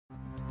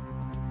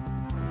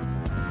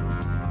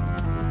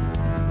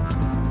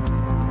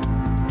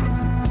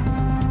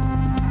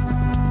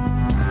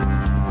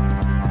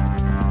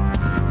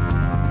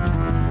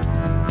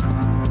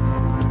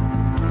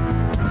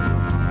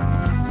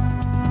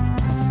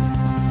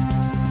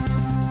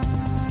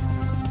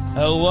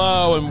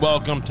Hello and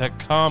welcome to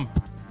Comp.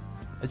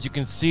 As you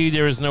can see,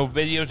 there is no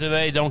video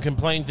today. Don't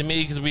complain to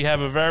me because we have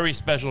a very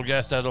special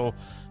guest that'll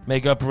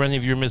make up for any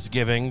of your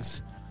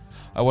misgivings.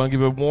 I want to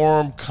give a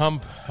warm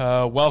Comp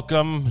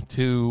welcome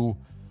to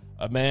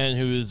a man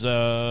who is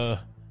right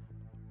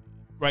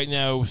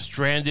now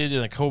stranded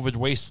in a COVID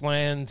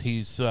wasteland.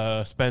 He's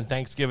spent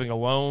Thanksgiving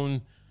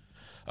alone.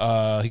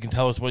 He can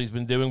tell us what he's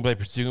been doing, but I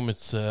presume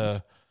it's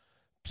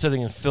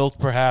sitting in filth,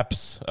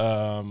 perhaps,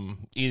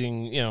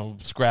 eating,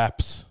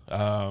 scraps.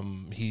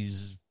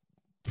 He's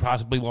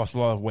possibly lost a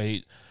lot of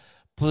weight.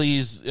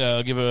 Please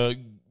give a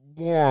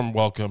warm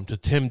welcome to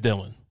Tim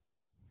Dillon.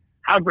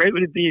 How great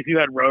would it be if you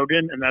had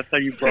Rogan and that's how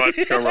you brought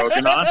Joe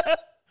Rogan on?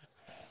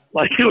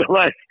 Like you were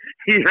like,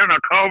 he's in a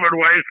COVID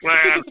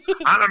wasteland.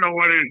 I don't know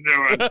what he's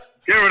doing.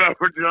 Give it up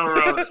for Joe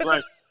Rogan.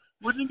 Like,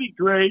 wouldn't it be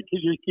great to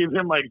just give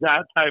him like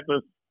that type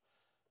of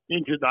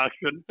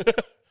introduction?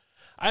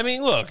 I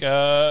mean, look,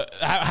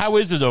 how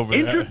is it over there?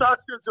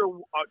 Introductions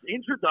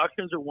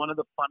are one of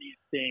the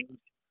funniest things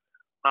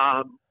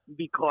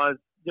because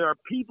there are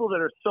people that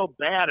are so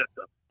bad at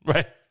them.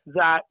 Right.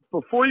 That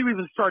before you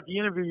even start the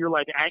interview, you're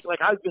like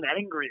I've been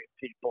angry at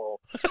people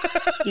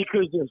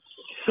because they're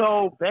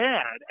so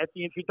bad at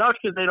the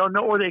introduction. They don't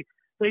know, or they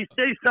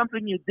say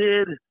something you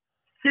did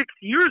 6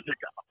 years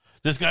ago.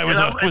 This guy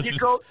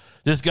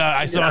this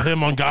guy. I saw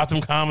him on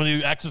Gotham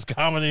Comedy, Access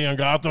Comedy on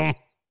Gotham,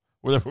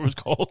 whatever it was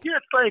called. Yeah,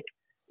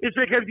 it's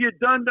like, have you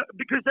done?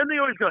 Because then they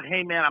always go,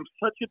 "Hey, man, I'm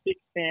such a big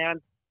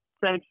fan.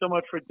 Thanks so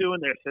much for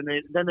doing this." And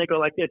then they go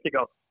like this. They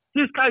go,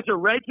 "This guy's a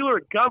regular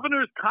at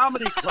Governor's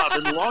Comedy Club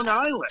in Long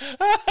Island."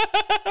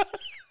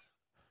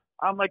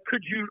 I'm like,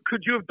 could you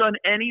have done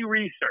any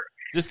research?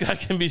 This guy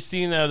can be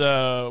seen at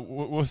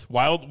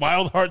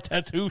Wild Heart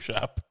Tattoo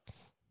Shop.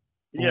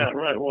 Yeah,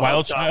 right.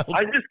 Wild Child.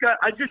 I just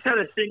had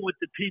a thing with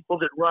the people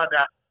that run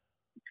that.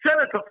 Set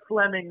up a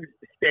Fleming's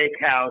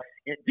Steakhouse.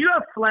 Do you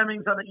have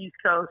Fleming's on the East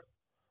Coast?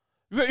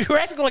 You're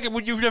acting like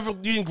you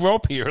didn't grow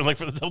up here,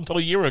 like until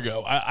a year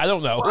ago. I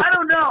don't know. Well, I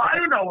don't know. I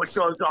don't know what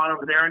goes on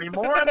over there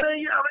anymore. I'm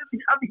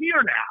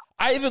here now.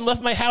 I even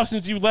left my house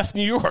since you left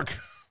New York.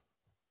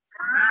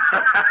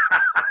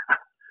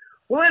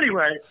 Well,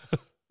 anyway,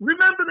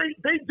 remember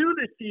they do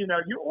this to you now.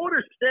 You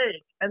order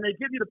steak and they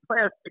give you the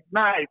plastic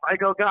knife. I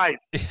go, guys.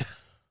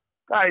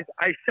 I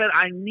said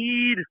I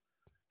need,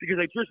 because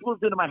I just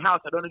moved into my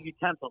house. I don't have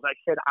utensils. I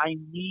said I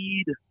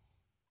need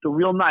the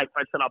real knife.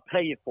 I said I'll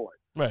pay you for it.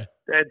 Right.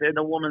 Then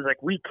the woman's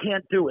like, we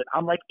can't do it.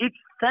 I'm like, it's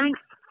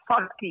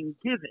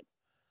Thanksgiving.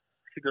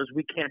 She goes,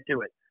 we can't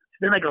do it. So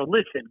then I go,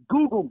 listen,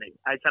 Google me.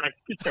 I said, I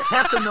speak to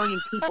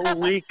 500,000 people a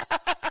week.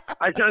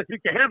 I said, I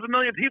speak to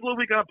 500,000 people a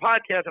week on a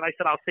podcast. And I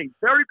said, I'll say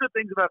very good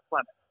things about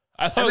Fleming.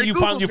 I thought you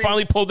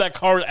finally pulled that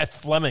card at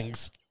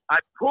Fleming's. I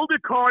pulled a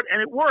card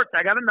and it worked.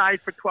 I got a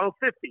knife for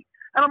 $12.50.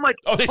 And I'm like,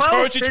 oh, they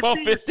charged you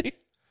 $12.50?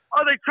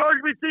 Oh, they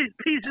charged me these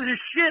pieces of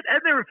shit,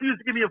 and they refused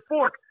to give me a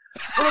fork.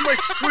 And I'm like,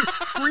 we're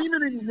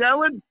screaming and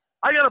yelling.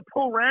 I got to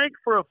pull rank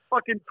for a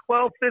fucking $12.50.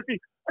 I thought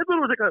it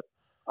was like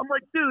I'm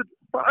like, dude,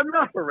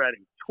 enough already.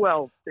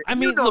 $12.50. I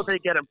mean, look, they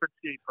get them for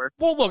cheaper.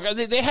 Well, look,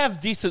 they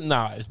have decent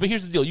knives, but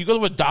here's the deal: you go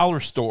to a dollar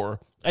store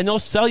and they'll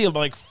sell you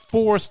like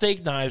 4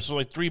 steak knives for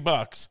like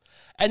 $3,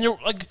 and they're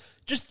like,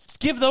 just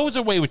give those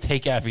away with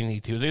takeout if you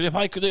need to.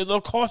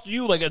 They'll cost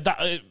you like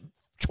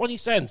 20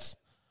 cents.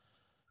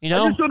 You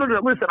know? I just don't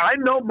know. Listen, I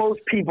know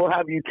most people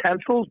have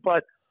utensils,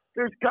 but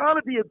there's got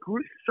to be a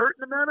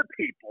certain amount of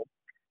people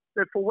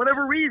that, for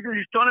whatever reason,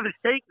 just don't have a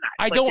steak knife.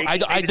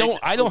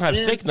 I don't have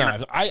steak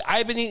knives.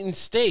 I've been eating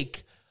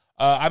steak.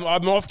 I'm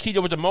off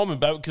keto at the moment,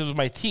 but because of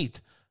my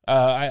teeth.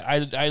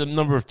 I had a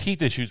number of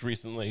teeth issues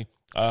recently.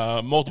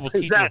 Multiple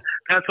teeth.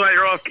 That's why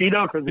you're off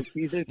keto, because the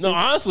teeth issues? No,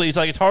 honestly,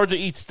 it's hard to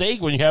eat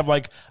steak when you have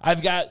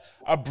I've got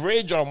a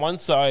bridge on one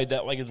side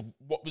that I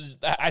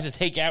have to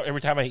take out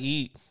every time I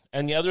eat.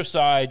 And the other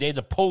side, they had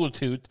to pull the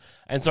tooth.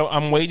 And so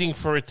I'm waiting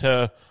for it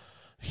to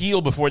heal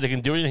before they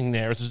can do anything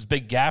there. So there's a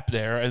big gap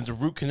there, and there's a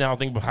root canal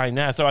thing behind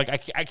that. So I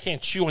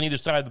can't chew on either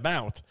side of the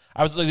mouth.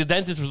 I was like, the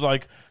dentist was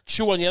like,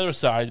 chew on the other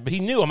side. But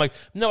he knew. I'm like,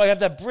 no, I have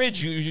that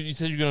bridge you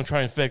said you're going to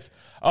try and fix.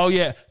 Oh,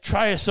 yeah,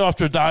 try a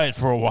softer diet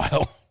for a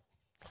while.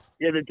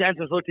 Yeah, the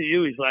dentist looked at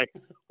you. He's like,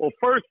 well,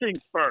 first things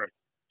first.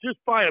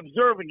 Just by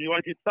observing you, I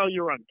could tell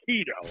you're on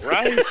keto,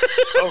 right?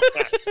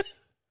 Okay.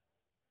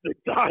 The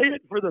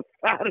diet for the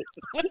fattest.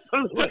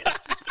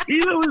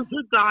 Keto is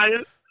the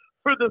diet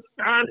for the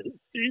fattest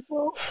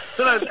people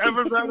that I've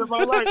ever met in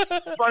my life,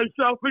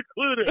 myself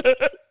included.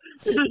 It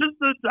is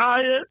the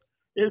diet.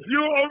 If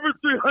you're over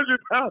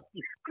 300 pounds,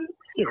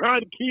 you're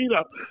on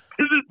keto. Is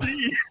it the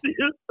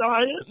easiest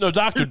diet? No,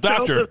 doctor,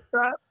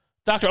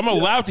 I'm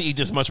allowed to eat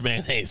this much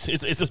mayonnaise.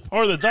 It's just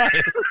part of the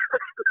diet.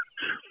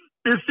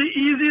 It's the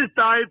easiest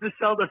diet to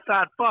sell the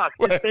fat fuck.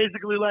 It's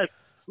basically like,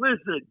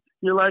 listen,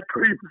 you like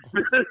cream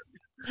spinach?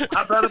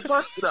 How about a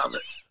bucket of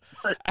it?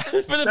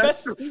 It's been the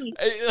best.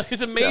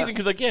 It's amazing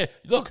because,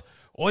 look,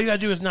 all you gotta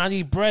do is not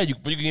eat bread. You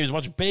can eat as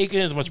much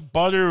bacon, as much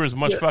butter, as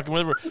much fucking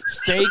whatever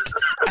steak.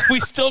 We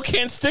still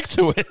can't stick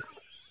to it.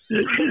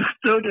 You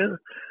still can.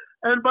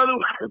 And by the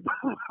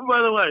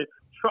way,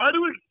 try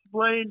to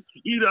explain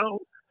keto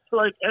to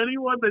like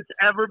anyone that's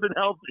ever been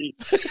healthy.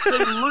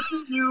 They look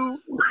at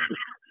you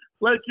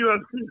like you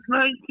have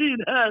 19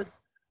 heads.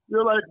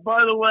 You're like,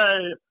 by the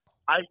way,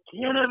 I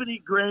can't have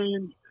any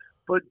grains,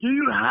 but do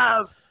you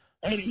have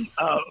any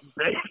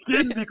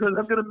bacon? Because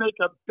I'm going to make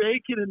a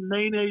bacon and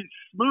mayonnaise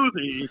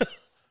smoothie.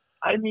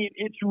 I mean,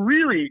 it's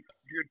really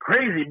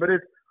crazy, but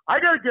I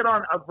got to get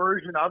on a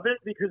version of it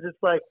because it's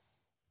like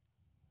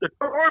the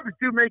carbs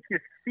do make you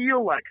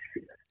feel like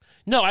shit.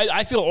 No,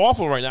 I feel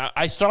awful right now.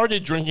 I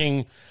started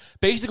drinking.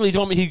 Basically, he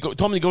told me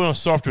to go on a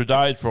softer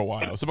diet for a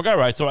while. So I'm like, all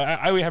right. So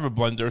I already have a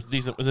blender. It's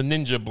decent. It's a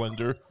Ninja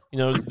blender.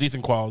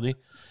 Decent quality.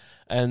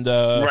 And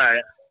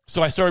right.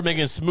 So I started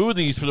making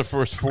smoothies for the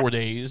first 4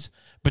 days.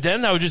 But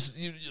then I would just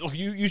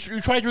you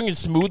try drinking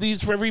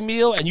smoothies for every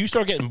meal, and you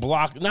start getting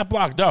not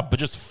blocked up, but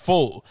just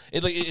full.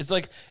 It's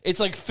like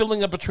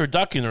filling up a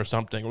turducken or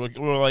something.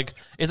 Or like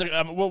it's like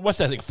what's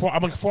that thing?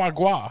 I'm like foie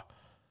gras.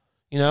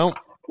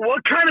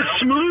 What kind of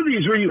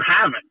smoothies were you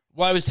having?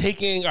 Well, I was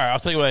taking. All right, I'll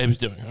tell you what I was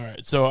doing. All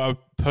right, so I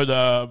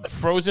put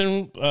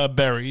frozen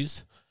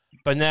berries,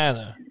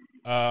 banana,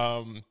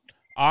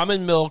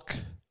 almond milk,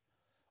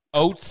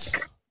 oats,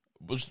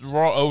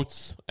 raw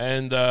oats,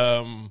 and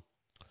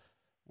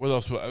what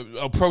else?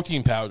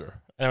 Protein powder,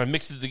 and I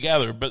mixed it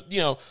together. But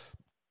I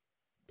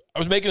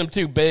was making them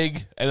too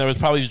big, and I was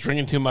probably just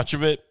drinking too much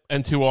of it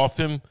and too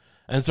often.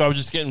 And so I was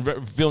just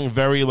feeling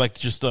very like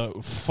just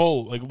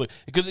full, like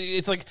because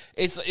it's like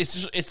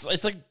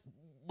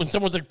when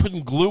someone's like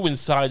putting glue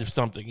inside of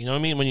something. You know what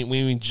I mean? When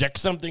you inject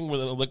something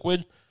with a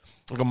liquid,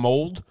 like a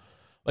mold,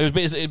 like it's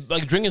basically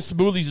like drinking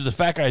smoothies as a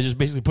fat guy is just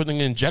basically putting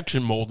an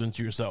injection mold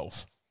into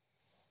yourself.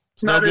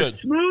 It's no good. The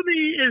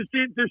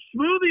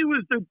smoothie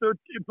was the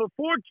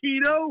before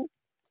keto.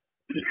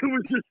 It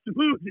was a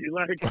smoothie,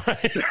 like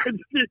right.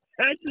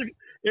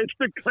 It's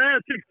the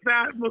classic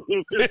fat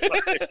move.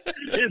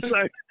 It's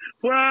like,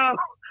 well,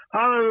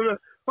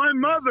 my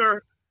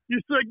mother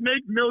used to like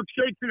make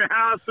milkshakes in the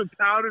house with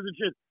powders and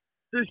shit.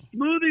 The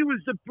smoothie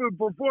was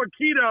before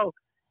keto.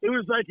 It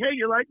was like, hey,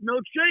 you like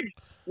milkshakes?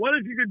 What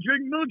if you could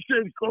drink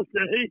milkshakes all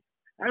day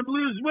and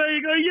lose weight?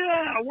 You go,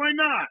 yeah, why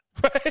not?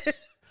 Right.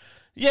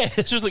 Yeah,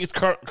 it's just like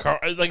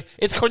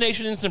it's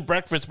Carnation Instant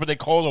Breakfast, but they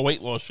call it a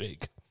weight loss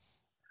shake.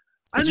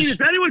 I mean,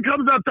 if anyone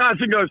comes up to us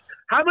and goes,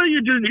 how about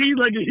you just eat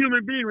like a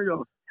human being? We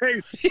go,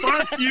 hey,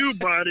 fuck you,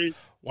 buddy.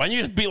 Why don't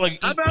you just be like...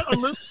 How about a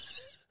little...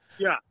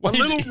 Yeah, a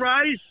little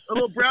rice, a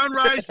little brown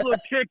rice, a little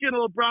chicken, a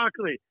little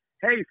broccoli.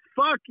 Hey,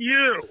 fuck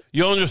you.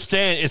 You don't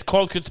understand. It's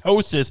called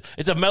ketosis.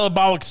 It's a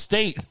metabolic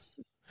state.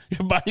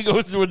 Your body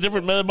goes through a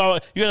different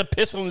metabolic... You got to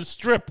piss on a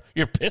strip.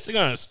 You're pissing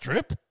on a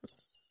strip?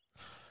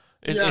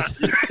 Yeah.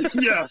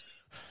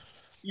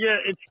 Yeah,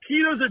 it's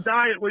keto's a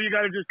diet where you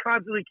got to just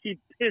constantly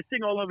keep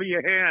pissing all over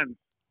your hands.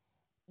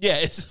 Yeah,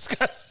 it's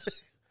disgusting.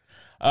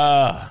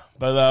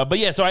 But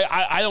yeah, so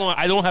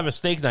I don't have a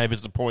steak knife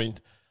is the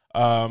point.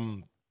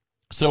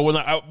 So when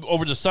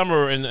over the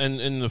summer and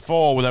in the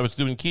fall when I was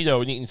doing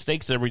keto and eating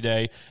steaks every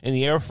day in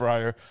the air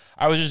fryer,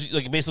 I was just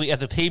like basically at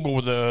the table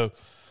with a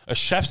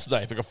chef's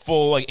knife, like a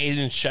full like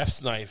 8-inch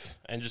chef's knife,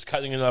 and just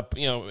cutting it up.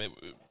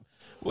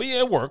 Well, yeah,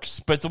 it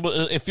works, but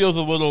it feels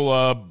a little.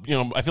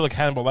 I feel like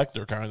Hannibal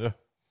Lecter kind of.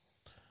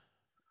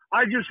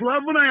 I just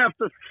love when I have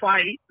to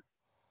fight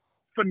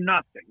for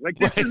nothing. Like,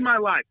 this is my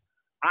life.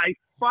 I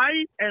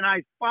fight and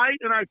I fight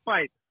and I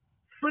fight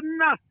for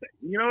nothing.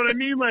 You know what I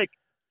mean? Like,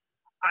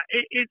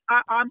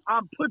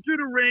 I'm put through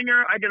the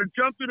ringer. I got to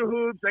jump through the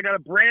hoops. I got to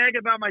brag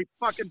about my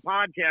fucking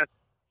podcast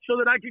so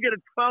that I could get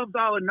a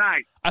 $12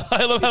 night.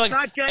 I love how, like,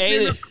 not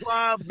getting in the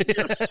club.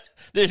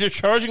 They're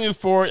charging you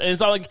for it, and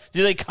it's not like,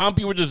 do they comp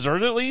you with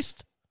dessert at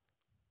least?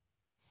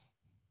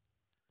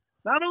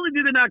 Not only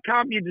do they not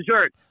comp you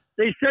dessert,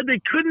 they said they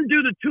couldn't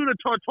do the tuna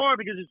tartare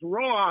because it's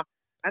raw,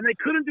 and they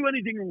couldn't do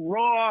anything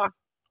raw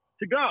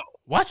to go.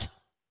 What?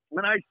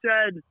 When I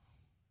said,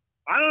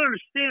 I don't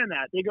understand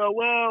that. They go,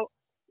 well,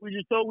 we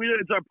just thought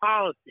it's our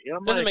policy.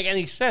 It doesn't make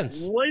any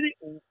sense.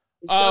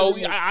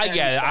 I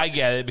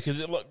get it because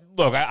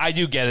look, I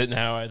do get it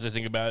now as I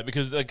think about it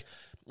because like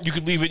you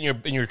could leave it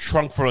in your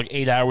trunk for like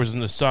 8 hours in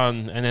the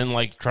sun and then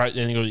like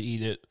then you go to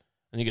eat it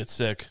and you get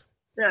sick.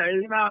 Yeah,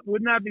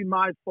 wouldn't that be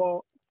my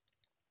fault?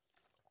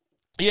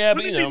 Yeah,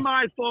 wouldn't it be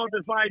my fault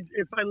if I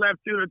left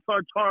tuna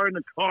tartare in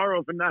the car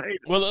overnight?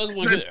 Well,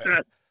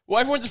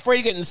 everyone's afraid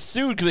of getting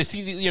sued because they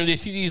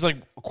see these like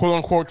quote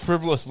unquote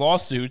frivolous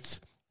lawsuits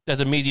that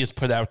the media's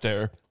put out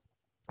there.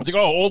 It's like,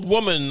 oh, old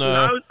woman.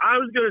 I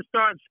was going to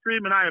start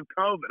screaming, I have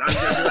COVID. I was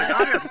going to be like,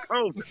 I have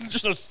COVID.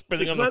 Just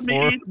spitting on the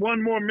floor. Let me eat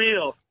one more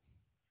meal.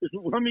 Just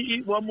let me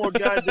eat one more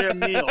goddamn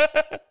meal.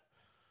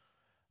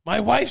 My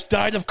wife's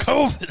died of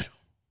COVID.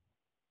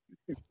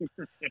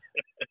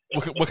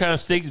 What kind of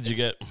steak did you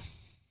get?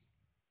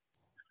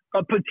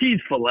 A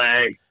petite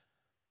filet.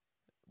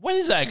 What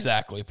is that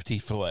exactly,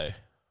 petite filet?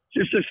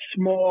 Just a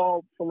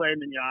small filet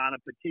mignon, a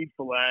petite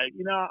filet.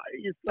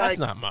 It's that's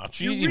not much.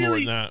 You need more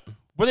than that.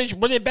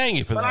 What they bang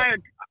you for that? I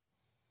had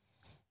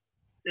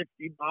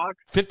 $50.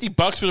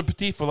 $50 for the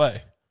petite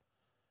filet.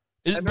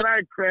 And then I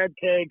had crab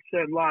cakes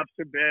and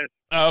lobster bits.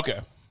 Oh, okay.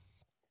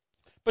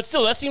 But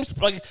still, that seems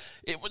like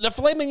the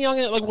filet mignon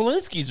at like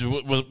Walensky's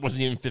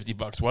wasn't even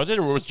 $50, was it,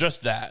 or was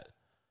just that?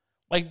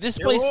 Like this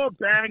They're place, all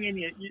banging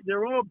you.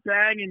 They're all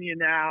banging you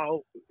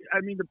now.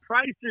 I mean, the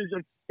prices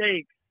of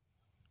steaks,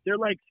 they're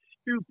like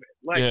stupid.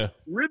 Like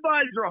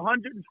ribeyes are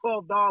 $112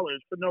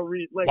 for no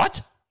reason. Like,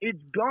 what?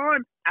 It's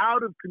gone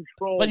out of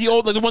control. Like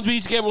the ones we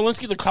used to get at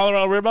Walensky, the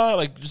Colorado ribeye,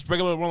 like just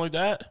regular one like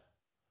that.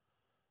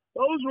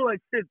 Those were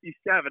like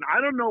 57. I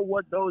don't know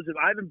what those are.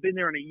 I haven't been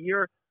there in a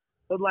year,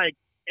 but like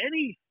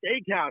any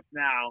steakhouse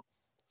now,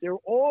 they're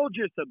all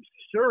just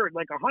absurd.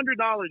 Like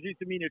 $100 used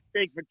to mean a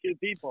steak for two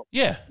people.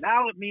 Yeah.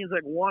 Now it means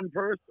like one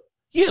person.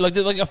 Yeah, like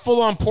a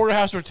full-on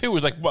porterhouse or two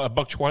was like what,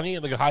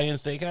 $120, like a high-end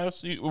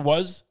steakhouse. It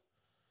was.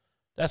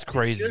 That's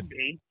crazy. It should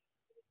be.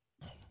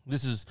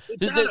 This is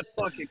the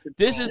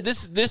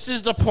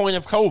point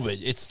of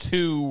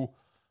COVID.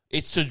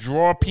 It's to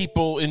draw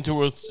people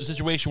into a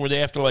situation where they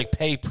have to like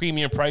pay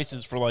premium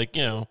prices for like,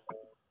 you know,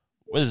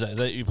 what is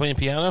that? You playing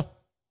piano?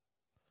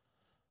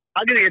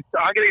 I'm gonna get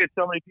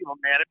so many people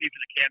mad at me for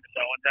the Candace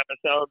Owens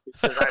episode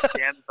because I have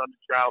Candace on the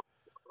show,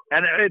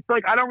 and it's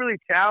like I don't really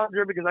challenge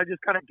her because I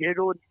just kind of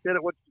giggle and shit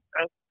at what she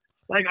says.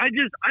 Like I'm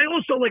just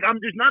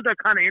not that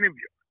kind of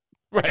interviewer.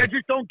 Right. I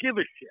just don't give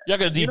a shit. You're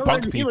not gonna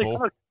debunk people.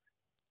 Like,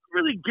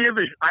 really give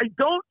a shit. I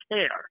don't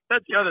care.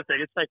 That's the other thing.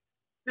 It's like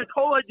this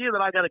whole idea that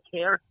I gotta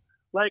care.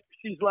 Like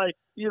she's like,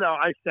 you know,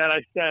 I said,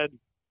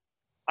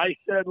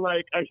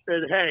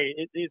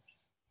 hey,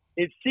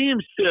 it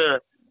seems to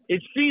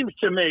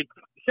make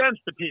sense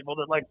to people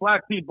that like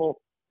black people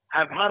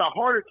have had a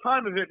harder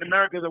time of it in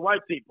America than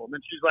white people. And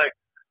then she's like,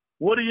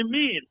 what do you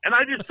mean? And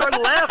I just started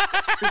laughing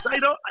because I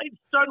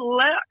started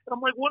laughing. I'm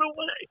like, what a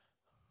way.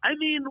 I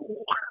mean,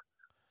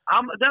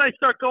 then I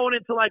start going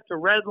into like the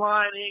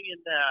redlining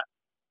and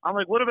I'm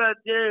like, what about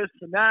this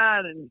and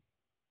that? And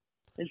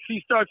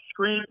she starts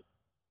screaming.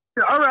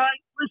 All right,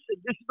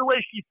 listen, this is the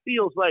way she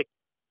feels. Like,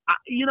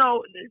 you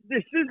know,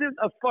 this isn't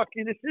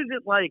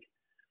like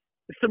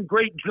some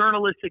great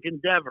journalistic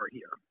endeavor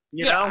here.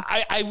 You know?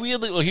 I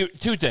really look here.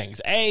 Two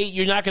things. A,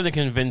 you're not going to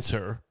convince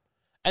her,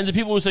 and the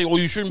people who say, "Well,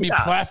 you shouldn't be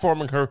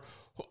platforming her."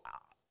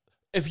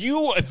 If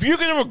you're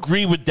going to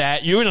agree with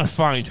that, you're going to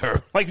find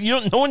her. Like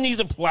no one needs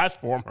to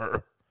platform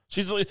her.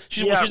 She's a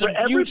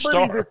huge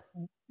star.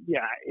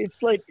 It's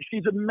like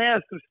she's a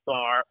massive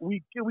star.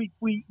 We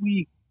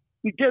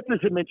get to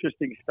some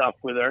interesting stuff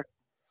with her.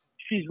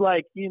 She's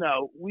like, you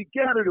know, we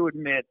got her to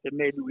admit that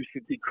maybe we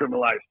should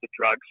decriminalize the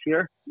drugs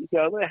here. You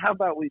know, how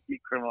about we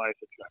decriminalize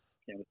the drugs?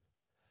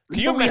 Can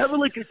you have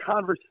like a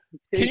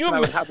conversation I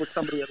would have with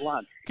somebody at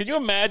lunch? Can you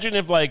imagine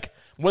if like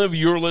one of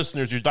your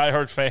listeners, your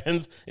diehard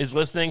fans, is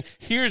listening?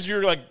 Here's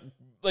your like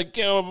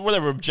you know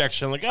whatever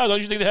objection, like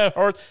don't you think they have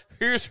heart?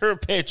 Here's her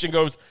pitch and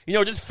goes, you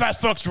know, this fat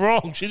fuck's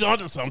wrong. She's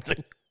onto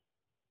something.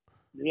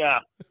 Yeah,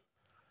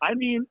 I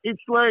mean,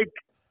 it's like,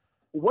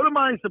 what am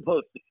I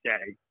supposed to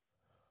say?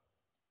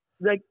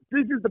 Like,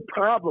 this is the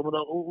problem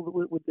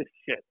with this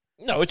shit.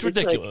 No, it's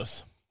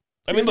ridiculous.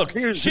 Like, I mean, look,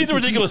 she's a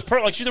ridiculous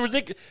person. Like,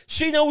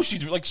 she knows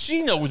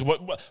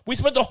what we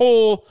spent the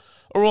whole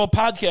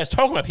podcast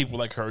talking about people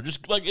like her.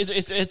 Just like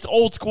it's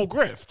old school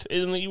grift.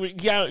 And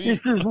this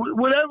is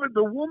whatever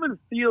the woman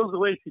feels the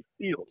way she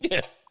feels.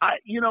 Yeah,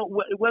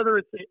 whether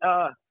it's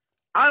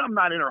I'm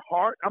not in her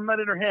heart, I'm not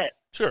in her head.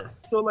 Sure.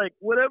 So like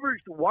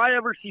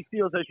whyever she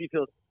feels as she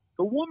feels,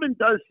 the woman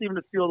does seem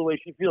to feel the way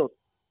she feels.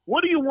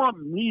 What do you want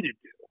me to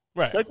do?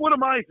 Right. Like, what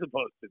am I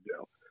supposed to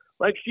do?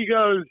 Like she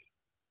goes,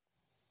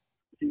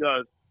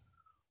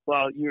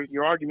 well,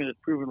 your argument is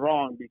proven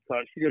wrong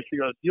because she goes,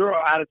 your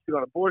attitude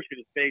on abortion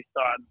is based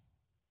on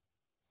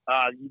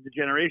the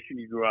generation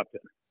you grew up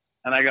in.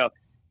 And I go,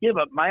 yeah,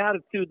 but my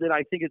attitude that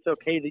I think it's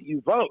okay that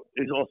you vote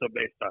is also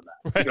based on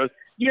that. Right. She goes,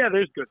 yeah,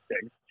 there's good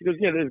things. She goes,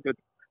 yeah, there's good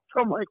things.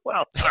 So I'm like,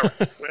 well, all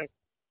right.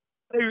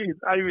 I mean,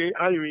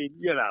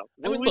 you know,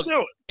 what we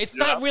doing? It's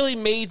not really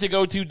made to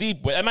go too deep.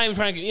 I'm not even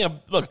trying to,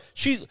 look,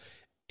 this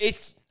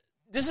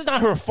is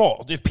not her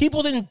fault. If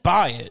people didn't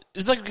buy it,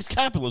 it's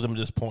capitalism at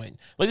this point.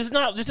 Like,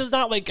 this is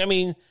not like, I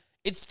mean,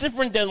 it's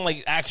different than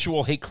like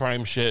actual hate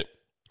crime shit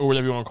or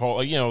whatever you want to call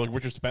it. Like, like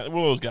Richard Spencer,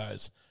 one of those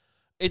guys.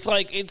 It's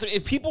like,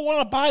 if people want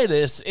to buy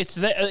this, it's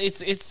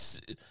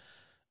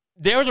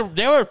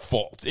they're at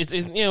fault.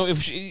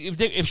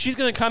 If she's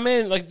going to come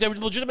in, like, they're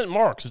legitimate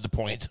marks is the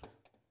point.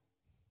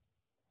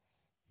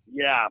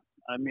 Yeah,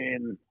 I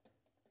mean,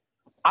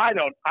 I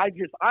thought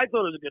it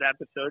was a good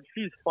episode.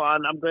 She's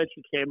fun. I'm glad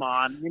she came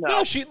on. You know,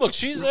 no, she's a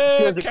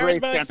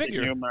charismatic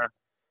figure. She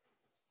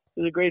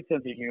has a great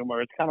sense of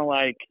humor. It's kind of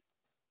like,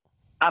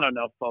 I don't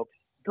know, folks.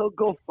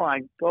 Go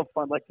find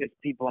like there's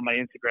people on my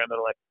Instagram that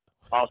are like,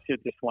 I'll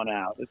shoot this one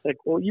out. It's like,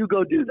 well, you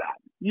go do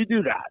that. You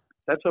do that.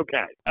 That's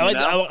okay. I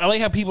like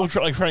how people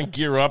try and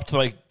gear up to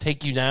like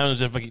take you down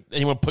as if like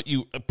anyone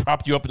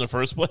propped you up in the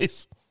first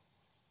place.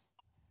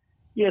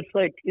 Yeah, it's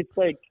like,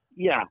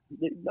 yeah,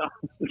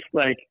 it's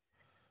like,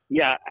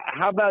 yeah.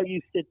 How about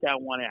you sit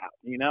that one out?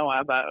 You know,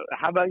 how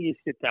about you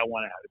sit that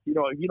one out? If you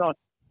don't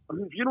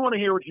want to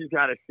hear what she's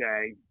got to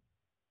say,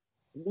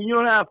 you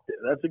don't have to.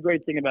 That's the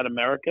great thing about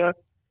America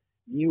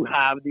you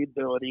have the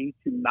ability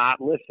to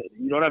not listen.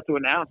 You don't have to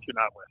announce you're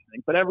not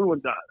listening, but everyone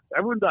does.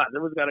 Everyone's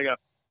got to go,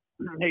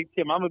 hey,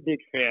 Tim, I'm a big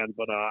fan,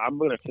 but I'm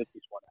going to sit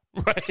this one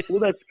out. Right. Well,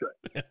 that's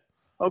good.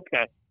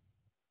 Okay.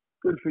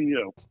 Good for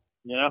you.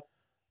 You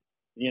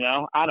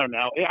know, I don't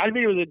know. I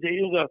think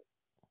it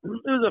was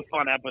a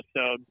fun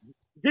episode.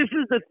 This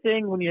is the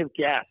thing when you have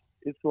guests.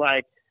 It's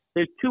like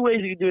there's two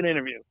ways you can do an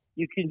interview.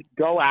 You can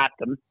go at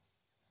them,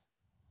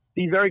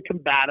 be very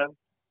combative,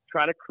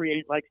 try to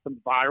create like some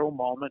viral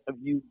moment of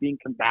you being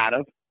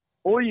combative,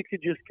 or you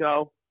could just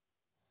go,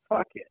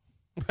 fuck it,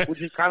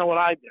 which is kind of what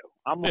I do.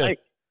 I'm like,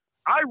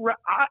 I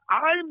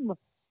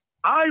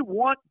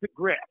want the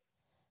grip.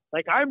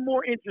 Like, I'm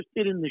more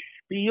interested in the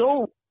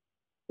spiel.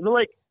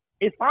 Like,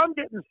 if I'm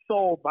getting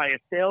sold by a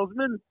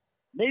salesman,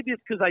 maybe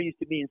it's because I used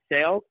to be in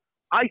sales.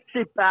 I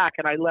sit back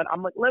and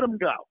I'm like, let him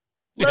go.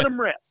 Let him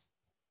rip.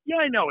 Yeah,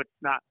 I know it's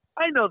not.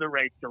 I know the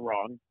rates are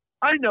wrong.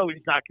 I know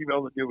he's not going to be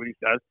able to do what he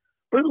says.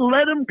 But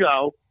let him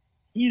go.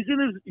 He's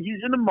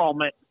in a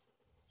moment.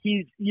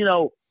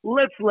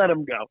 Let's let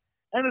him go.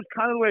 And it's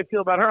kind of the way I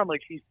feel about her. I'm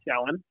like, she's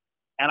selling.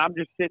 And I'm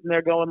just sitting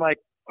there going like,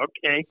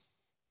 okay,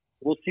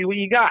 we'll see what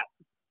you got.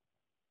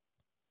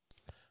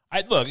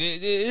 Look,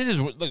 it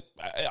is. Look,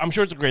 I'm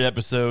sure it's a great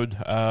episode.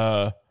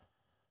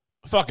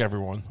 Fuck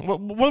everyone.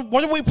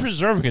 What are we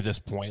preserving at this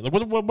point? Like,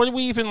 what are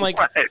we even like?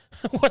 Right.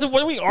 What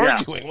are we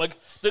arguing? Yeah. Like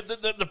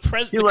the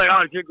president. You're like,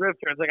 oh, it's your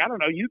grifter. It's like, I don't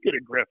know. You get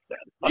a grift then.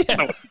 I don't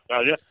know what to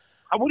tell you.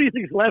 What do you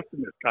think's left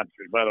in this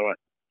country? By the way,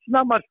 there's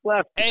not much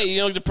left. Hey,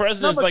 the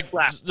president's like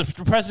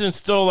the president's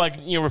still like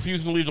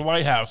refusing to leave the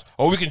White House.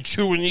 Oh, we can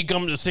chew and eat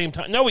gum at the same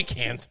time. No, we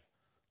can't.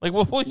 Like,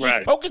 we'll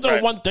just focus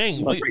on one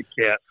thing. No, we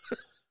can't.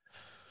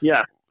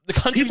 Yeah. The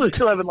people are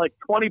still having like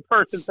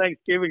 20-person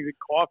Thanksgivings and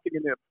coughing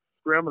in their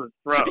grandmother's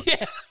throat.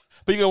 Yeah,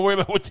 but you gotta worry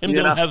about what Tim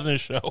Dillon has in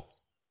his show.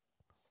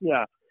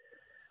 Yeah,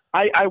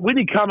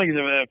 Whitney Cummings,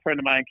 a friend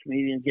of mine,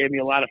 comedian, gave me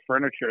a lot of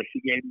furniture.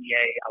 She gave me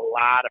a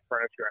lot of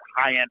furniture,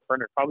 high-end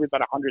furniture, probably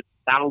about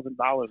 $100,000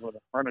 worth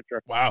of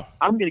furniture. Wow.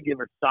 I'm gonna give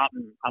her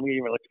something. I'm gonna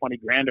give her like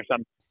 $20,000 or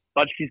something.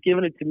 But she's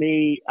giving it to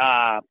me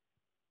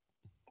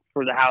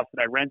for the house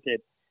that I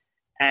rented.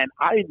 And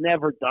I had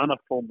never done a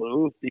full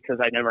move because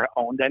I never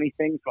owned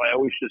anything. So I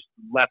always just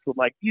left with,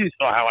 like, you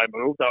saw how I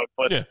moved. I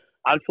would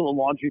I'd fill a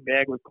laundry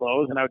bag with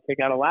clothes and I would take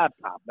out a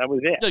laptop. That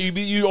was it. No,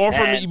 you'd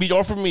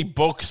offer me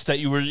books that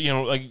you were,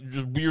 like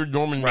just weird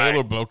Norman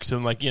Mailer books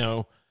and like,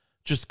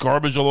 just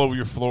garbage all over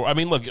your floor. I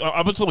mean, look,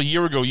 up until a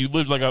year ago, you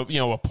lived like a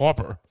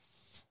pauper.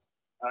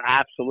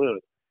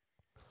 Absolutely.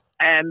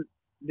 And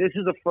this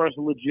is the first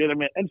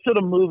legitimate, and so the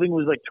moving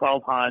was like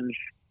 1,200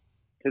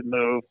 to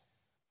move.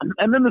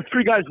 And then the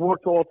three guys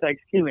worked all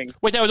Thanksgiving.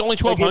 Wait, that was only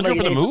 1,200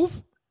 for the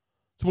move?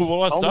 To move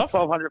all that stuff?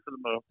 1,200 for the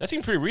move. That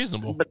seems pretty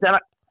reasonable. But then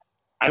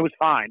I was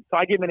fine. So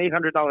I gave them an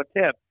 $800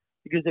 tip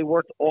because they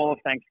worked all of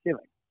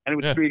Thanksgiving. And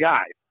it was three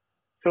guys.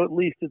 So at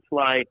least it's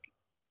like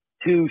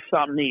 $2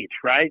 something each,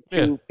 right?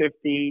 Yeah.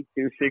 $250,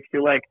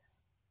 $260. Like,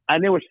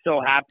 and they were so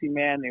happy,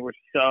 man. They were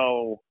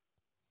so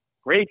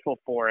grateful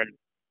for it.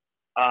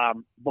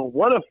 But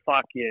what a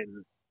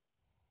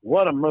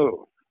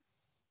move,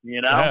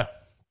 Yeah.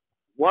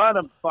 What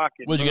a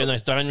fucking Would you get a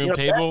nice dining room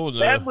table?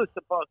 Ben was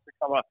supposed to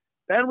come up.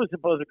 Ben was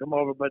supposed to come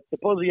over, but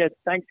supposedly he had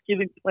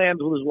Thanksgiving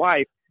plans with his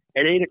wife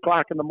at 8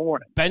 o'clock in the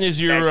morning. Ben is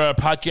your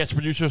podcast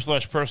producer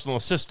 / personal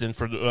assistant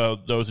for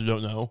those who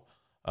don't know.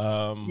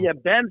 Yeah,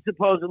 Ben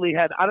supposedly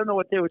had. I don't know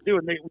what they were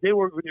doing. They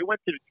went to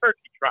the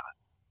turkey trot,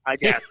 I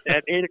guess,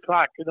 at 8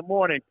 o'clock in the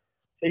morning.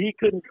 So he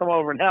couldn't come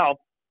over and help.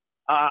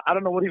 I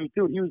don't know what he was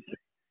doing.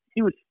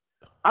 He was.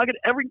 I get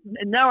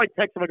and now I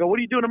text him. I go, "What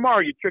are you doing tomorrow?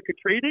 Are you trick or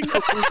treating,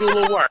 or can we do a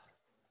little work?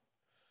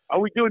 Are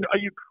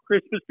you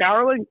Christmas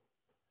caroling?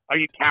 Are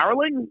you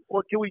caroling,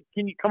 or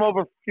can you come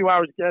over for a few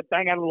hours and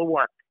bang out a little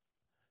work?"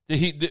 Did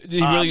he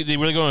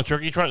really go on a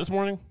turkey trot this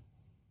morning?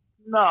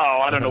 No,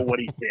 I don't know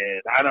what he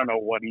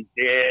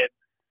did.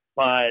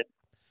 But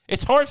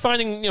it's hard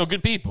finding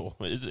good people.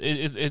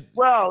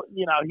 Well,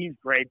 he's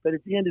great, but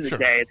at the end of the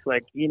day, it's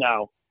like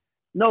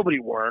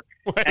nobody works,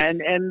 right.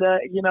 and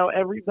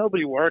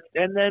nobody works,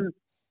 and then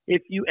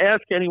if you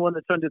ask anyone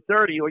that's under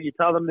 30 or you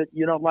tell them that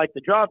you don't like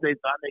the job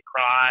they've done, they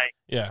cry.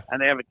 Yeah.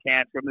 And they have a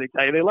tantrum and they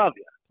tell you they love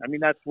you. I mean,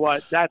 that's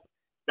the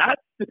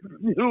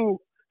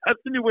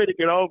new way to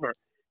get over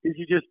is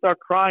you just start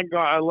crying,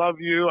 going, I love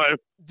you. I'm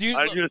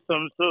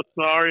so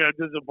sorry. I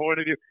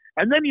disappointed you.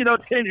 And then you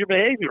don't change your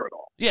behavior at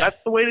all. Yeah.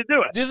 That's the way to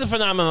do it. This is a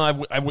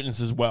phenomenon I've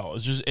witnessed as well.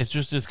 It's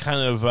just this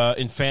kind of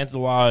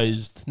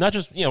infantilized, not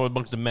just,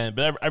 amongst the men,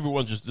 but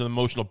everyone's just an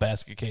emotional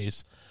basket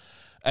case.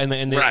 And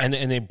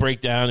they break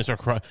down and start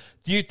crying.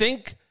 Do you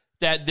think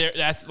that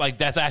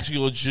that's actually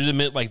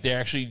legitimate? Like they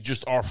actually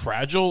just are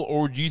fragile,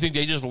 or do you think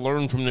they just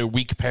learn from their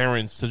weak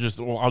parents to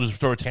I'll just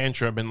throw a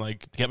tantrum and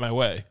like get my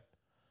way?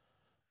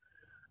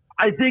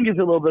 I think it's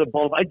a little bit of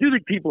both. I do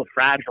think people are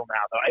fragile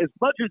now, though. As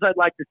much as I'd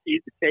like to say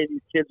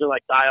these kids are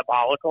like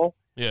diabolical,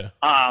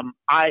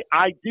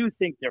 I do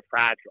think they're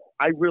fragile.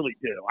 I really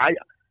do. I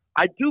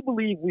do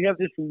believe we have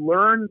this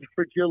learned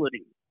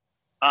fragility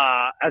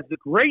as the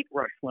great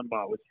Rush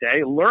Limbaugh would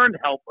say, learned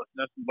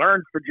helplessness,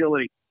 learned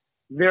fragility.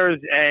 There's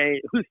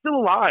who's still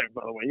alive,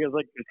 by the way. He has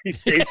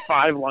stage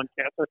 5 lung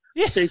cancer,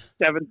 stage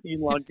 17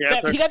 lung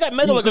cancer. He got that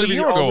medal like a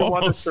year ago.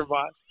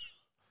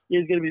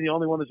 He's going to be the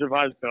only one that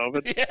survives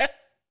COVID. Yeah.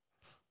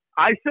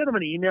 I sent him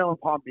an email in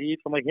Palm Beach.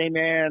 I'm like, hey,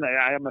 man,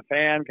 I am a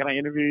fan. Can I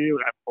interview you?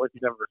 And of course, he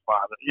never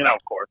responded.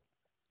 Of course.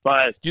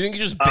 But do you think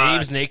he just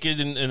bathes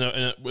naked in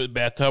a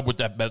bathtub with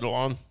that medal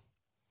on?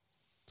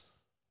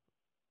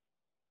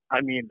 I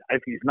mean,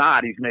 if he's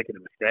not, he's making a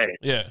mistake.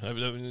 Yeah, I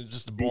mean, it's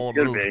just a ball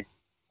move. Be.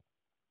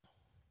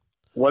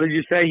 What did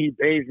you say? He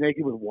bathes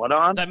naked with what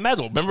on? That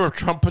medal. Remember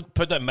Trump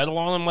put that medal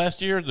on him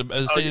last year at the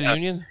State of the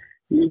Union?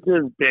 He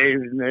just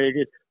bathes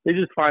naked. They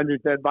just find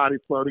his dead body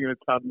floating in a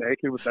tub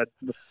naked with that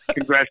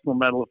Congressional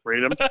Medal of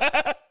Freedom.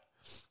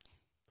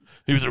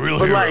 He was a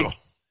real hero.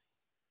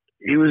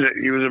 He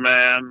was a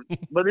man.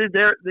 But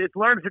it's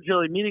learned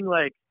fragility, meaning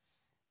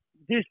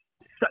this.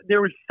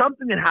 There was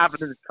something that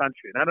happened in this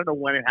country, and I don't know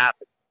when it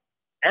happened.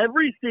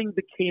 Everything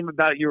became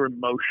about your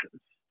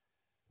emotions.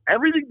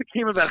 Everything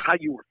became about how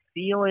you were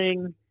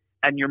feeling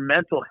and your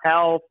mental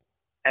health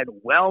and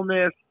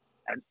wellness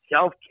and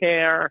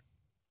self-care,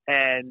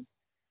 and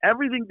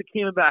everything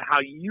became about how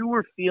you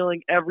were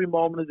feeling every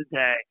moment of the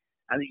day,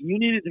 and that you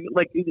needed to,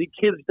 the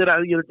kids that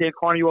Dan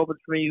Carney opened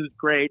for me, who's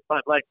great,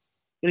 but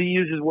he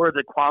uses words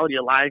like quality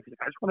of life.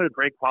 I just wanted a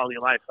great quality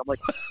of life. I'm like,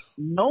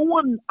 no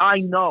one I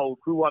know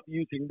grew up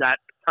using that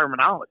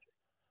terminology.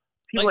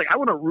 People I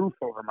want a roof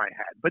over my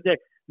head, but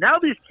now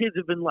these kids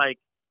have been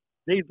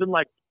they've been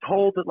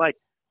told that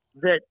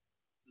that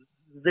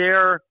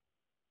their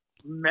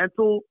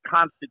mental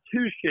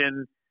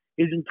constitution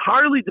is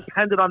entirely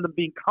dependent on them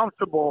being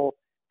comfortable.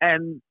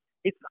 And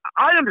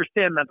I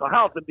understand mental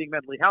health and being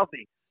mentally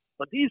healthy,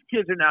 but these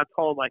kids are now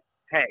told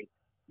hey,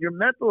 your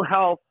mental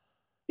health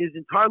is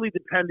entirely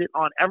dependent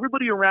on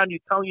everybody around you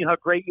telling you how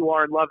great you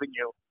are and loving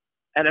you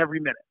at every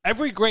minute.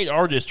 Every great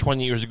artist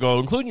 20 years ago,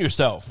 including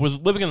yourself,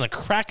 was living in a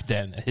crack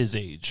den at his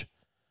age.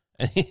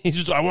 And he's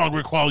just, I want a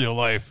great quality of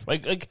life.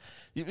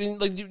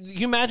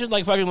 You imagine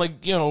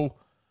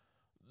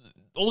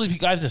all these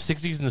guys in the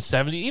 60s and the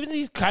 70s, even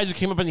these guys who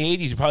came up in the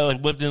 80s who probably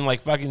lived in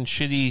fucking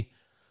shitty,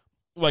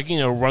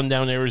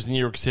 rundown areas in New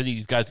York City.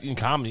 These guys in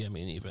comedy, I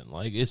mean, even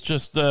it's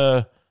just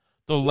the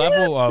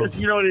level of,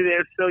 you know what it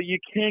is. So you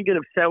can't get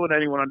upset with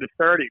anyone under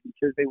 30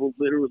 because they will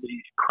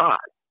literally cry.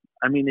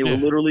 I mean, they will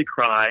literally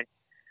cry,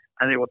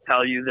 and they will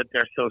tell you that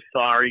they're so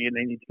sorry and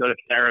they need to go to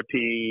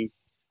therapy.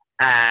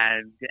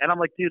 And I'm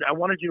like, dude, I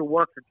wanted you to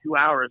work for 2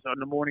 hours on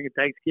the morning of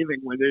Thanksgiving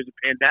when there's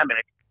a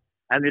pandemic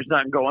and there's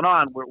nothing going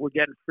on. We're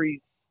getting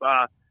free,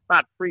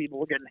 not free, but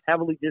we're getting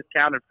heavily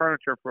discounted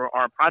furniture for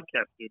our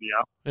podcast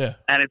studio. Yeah.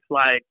 And it's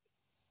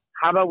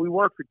how about we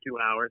work for 2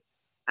 hours?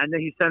 And then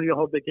he sends you a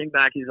whole big thing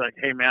back. He's like,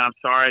 hey, man, I'm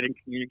sorry I didn't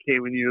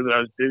communicate with you that I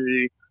was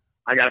busy.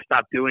 I got to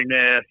stop doing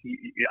this.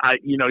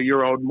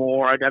 You're owed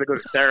more. I got to go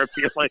to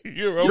therapy. It's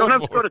you don't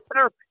have to go to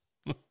therapy.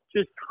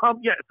 Just come.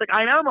 Yeah, it's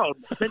I am owed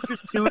more. Then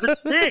just do the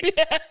thing.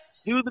 Yeah.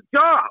 Do the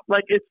job.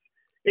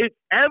 It's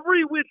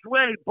every which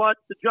way but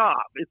the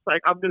job. It's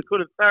I'm going to go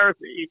to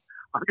therapy.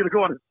 I'm going to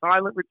go on a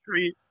silent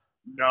retreat.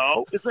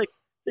 No. It's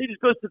he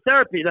just goes to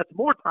therapy. That's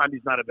more time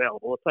he's not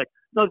available. It's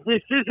no,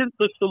 this isn't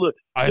the solution.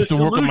 I have to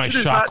work on my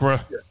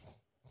chakra.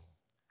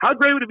 How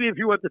great would it be if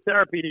you went to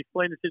therapy and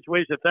explained the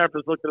situation? The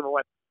therapist looked at him and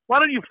went, why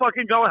don't you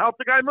fucking go and help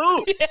the guy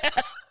move?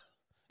 Yeah.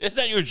 Isn't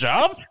that your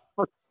job?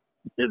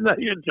 Isn't that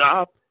your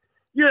job?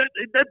 Yeah,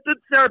 that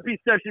therapy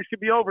session should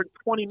be over in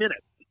 20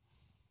 minutes.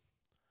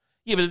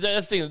 Yeah, but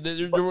that's the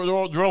thing.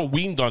 They're all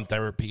weaned on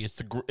therapy. That's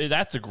the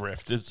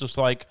grift. It's just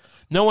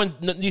no one.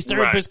 These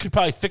therapists could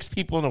probably fix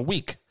people in a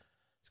week.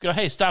 Just go,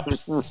 hey, stop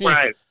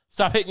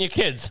hitting your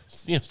kids.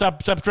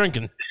 Stop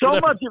drinking. So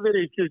much of it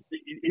is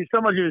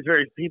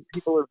very.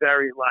 People are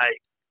very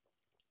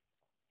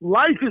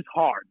life is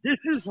hard. This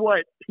is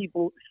what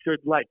people should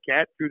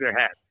get through their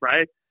heads,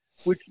 right?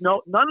 Which none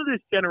of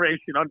this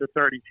generation under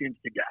 30 seems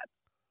to get.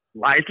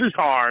 Life is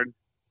hard.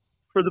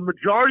 For the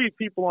majority of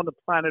people on the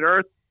planet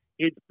Earth,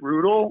 it's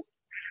brutal,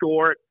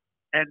 short,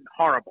 and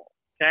horrible.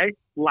 Okay?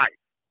 Life.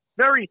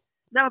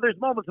 Now there's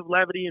moments of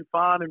levity and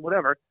fun and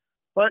whatever,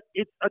 but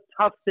it's a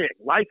tough thing.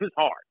 Life is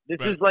hard. This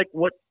is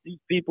what these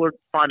people are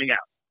finding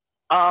out.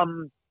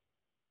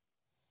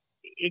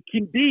 It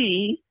can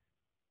be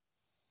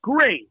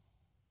great,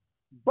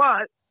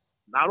 but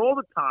not all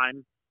the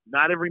time,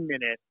 not every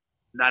minute,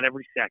 not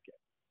every second.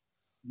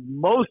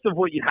 Most of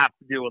what you have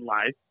to do in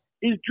life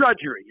is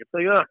drudgery. It's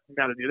I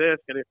got to do this.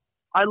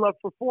 I love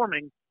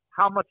performing.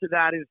 How much of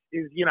that is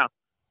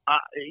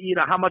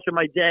how much of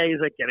my day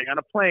is getting on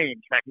a plane,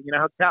 checking in a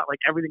hotel,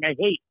 everything I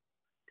hate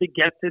to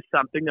get to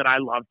something that I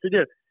love to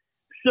do.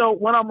 So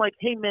when I'm like,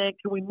 hey man,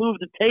 can we move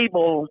the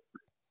table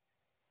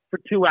for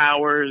 2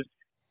 hours?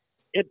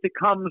 It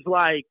becomes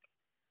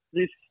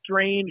this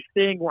strange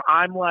thing where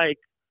I'm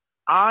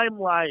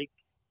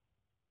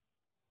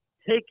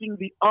taking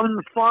the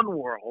unfun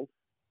world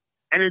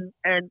and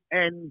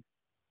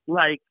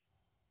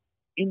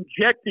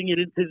injecting it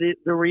into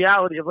the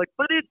reality of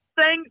but it's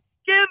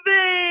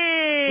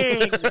Thanksgiving.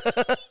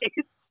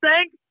 It's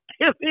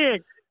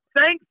Thanksgiving.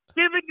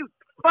 Thanksgiving is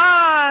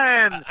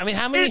fun. I mean,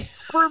 how many? It's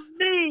for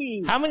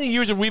me. How many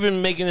years have we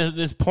been making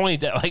this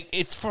point that like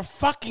it's for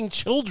fucking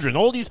children?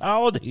 All these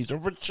holidays are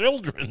for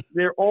children.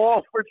 They're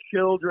all for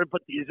children,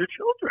 but these are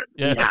children.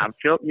 Yeah. We have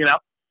children, you know.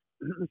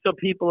 So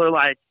people are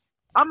like,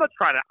 I'm gonna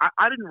try to.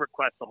 I didn't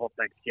request the whole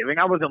Thanksgiving.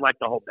 I wasn't like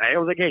the whole day. I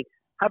was like, hey,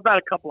 how about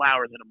a couple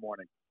hours in the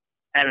morning?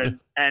 And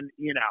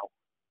you know,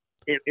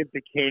 it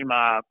became.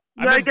 I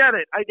get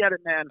it,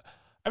 man.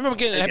 I remember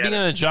being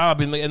on a job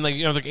and like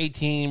I was like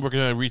 18, working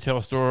at a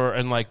retail store,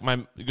 and like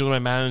my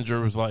manager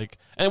was like,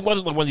 and it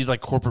wasn't like one of these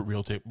like corporate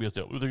retail,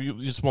 it was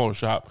a smaller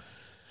shop.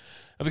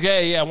 I was like,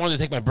 hey, yeah, I wanted to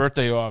take my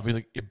birthday off. He's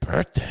like, your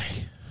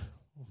birthday?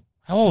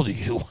 How old are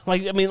you?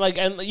 Like, I mean, like,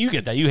 and you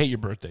get that. You hate your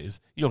birthdays.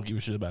 You don't give a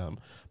shit about them.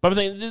 But I'm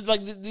saying,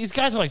 like, these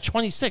guys are like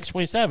 26,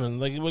 27.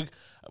 Like,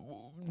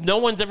 no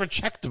one's ever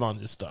checked them on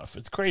this stuff.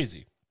 It's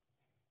crazy.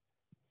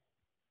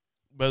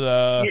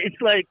 But it's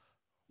like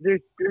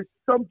there's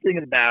something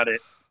about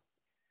it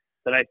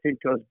that I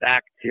think goes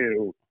back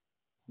to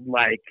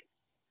like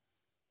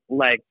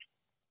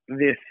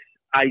this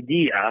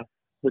idea,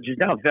 which is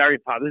now very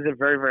popular. This is a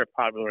very, very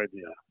popular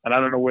idea, and I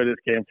don't know where this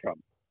came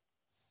from.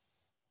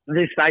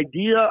 This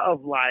idea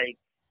of like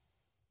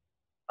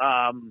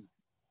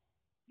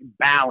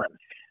balance,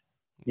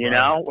 you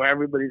know, where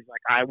everybody's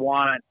like, I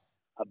want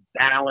a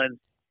balanced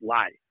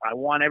life. I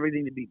want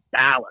everything to be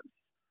balanced.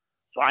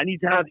 So I need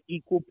to have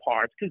equal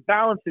parts, because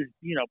balance is,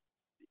 you know,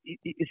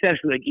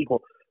 essentially like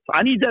equal. So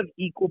I need to have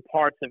equal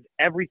parts of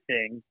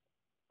everything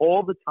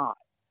all the time.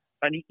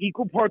 I need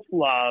equal parts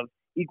love,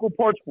 equal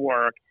parts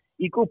work,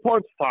 equal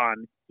parts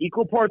fun,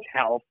 equal parts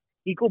health,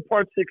 equal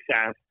parts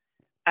success.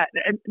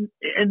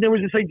 And there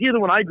was this idea that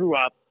when I grew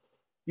up,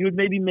 you would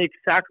maybe make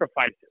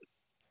sacrifices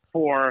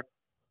for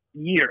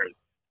years.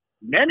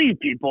 Many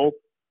people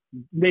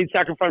made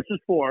sacrifices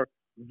for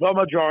the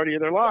majority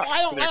of their lives.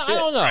 I don't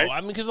know. Right?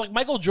 I mean, because like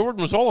Michael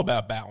Jordan was all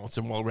about balance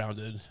and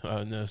well-rounded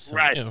in this.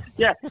 Right. You know.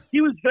 Yeah.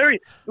 It was very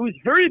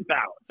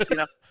balanced, you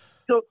know.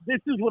 So this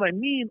is what I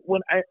mean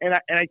when I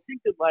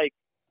think that like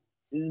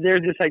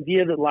there's this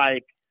idea that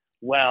like,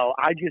 well,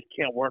 I just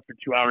can't work for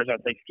 2 hours on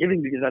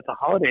Thanksgiving because that's a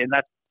holiday, and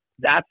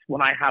that's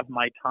when I have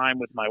my time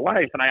with my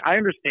wife, and I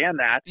understand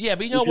that. Yeah,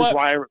 but you know what? what?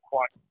 Why I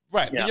require.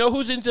 Right. Yeah. But you know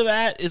who's into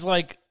that is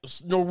like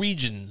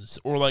Norwegians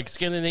or like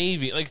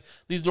Scandinavian, like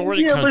these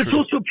Nordic countries. But it's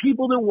also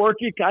people that work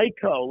at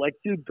Geico. Like,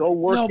 dude, go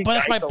work at Geico. No, but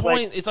that's my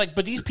point. Like, it's like,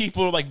 but these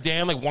people are like,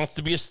 Dan like wants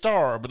to be a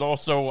star, but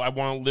also I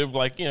want to live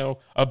like, you know,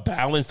 a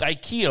balanced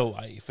IKEA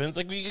life. And it's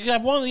like, we can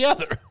have one or the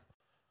other.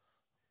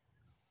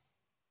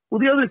 Well,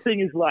 the other thing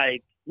is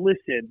like,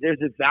 listen,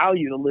 there's a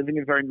value to living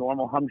a very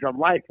normal humdrum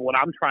life. What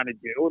I'm trying to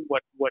do and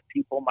what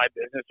people in my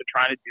business are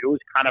trying to do is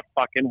kind of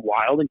fucking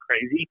wild and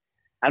crazy.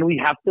 And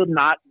we have to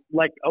not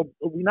like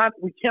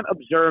we can't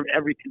observe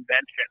every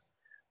convention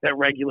that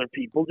regular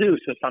people do.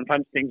 So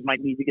sometimes things might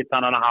need to get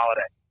done on a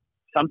holiday.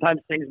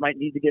 Sometimes things might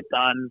need to get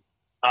done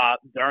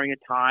during a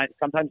time.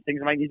 Sometimes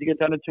things might need to get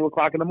done at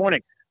 2:00 in the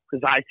morning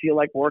because I feel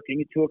like working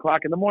at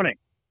 2:00 in the morning.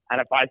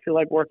 And if I feel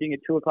like working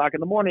at 2:00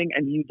 in the morning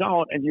and you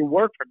don't, and you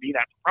work for me,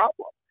 that's a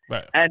problem.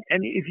 Right.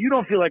 And if you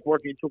don't feel like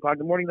working at 2:00 in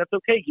the morning, that's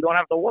okay. You don't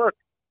have to work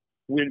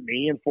with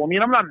me and for me.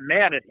 And I'm not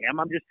mad at him.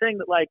 I'm just saying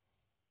that like.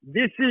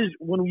 This is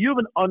when you have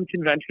an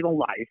unconventional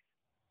life,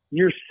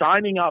 you're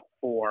signing up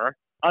for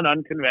an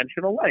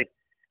unconventional life.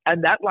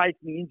 And that life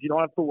means you don't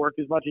have to work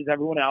as much as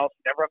everyone else.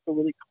 You never have to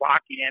really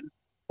clock in,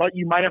 but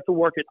you might have to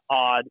work at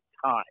odd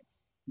times.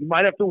 You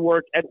might have to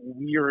work at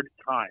weird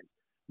times.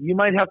 You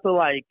might have to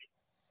like,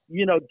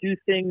 you know, do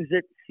things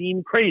that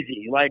seem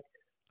crazy, like,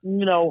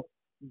 you know,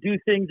 do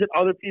things that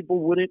other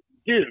people wouldn't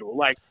do.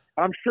 Like,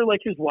 I'm sure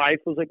like his wife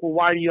was like, well,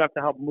 why do you have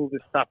to help move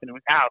this stuff into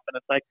his house? And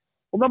it's like,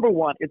 well, number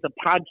one, it's a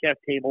podcast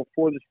table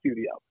for the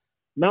studio.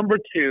 Number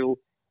two,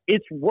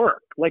 it's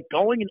work. Like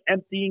going and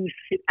emptying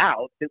shit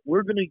out that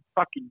we're going to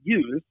fucking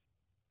use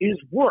is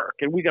work.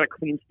 And we got to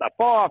clean stuff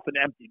off and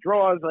empty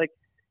drawers. Like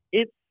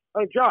it's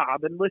a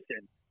job. And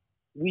listen,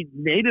 we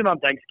made it on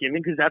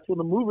Thanksgiving because that's when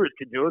the movers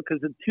could do it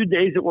because the 2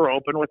 days that were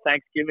open were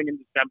Thanksgiving and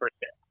December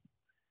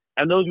 5th.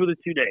 And those were the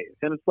 2 days.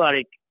 And it's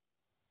like,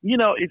 you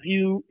know, if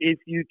you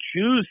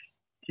choose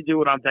to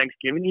do it on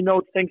Thanksgiving, you know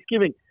it's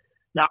Thanksgiving.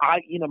 Now,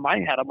 my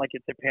head, I'm like,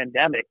 it's a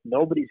pandemic.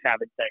 Nobody's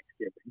having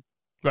Thanksgiving.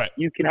 Right.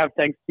 You can have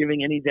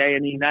Thanksgiving any day,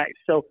 any night.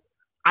 So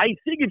I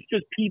think it's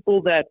just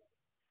people that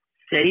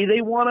say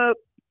they want to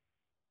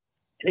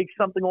take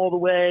something all the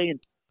way and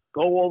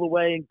go all the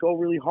way and go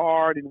really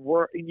hard and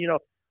work, and, you know,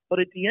 but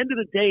at the end of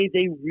the day,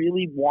 they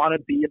really want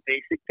to be a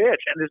basic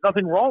bitch. And there's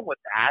nothing wrong with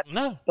that.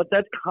 No. But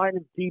that's kind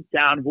of deep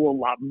down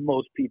who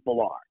most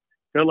people are.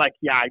 They're like,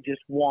 yeah, I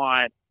just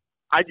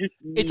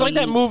need... It's like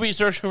that movie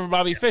Searching for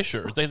Bobby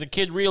Fischer. It's like the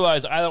kid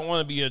realized, I don't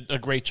want to be a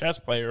great chess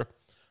player.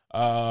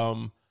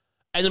 And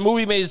the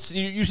movie made it,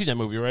 you've seen that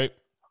movie, right?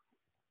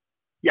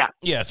 Yeah.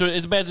 Yeah, so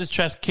it's about this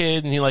chess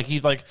kid, and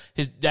he's like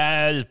his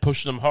dad is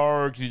pushing him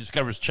hard because he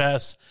discovers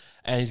chess.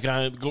 and he's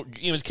got to go.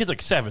 His kid's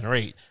like 7 or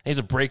 8. And he has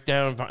a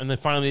breakdown, and then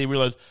finally they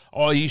realize,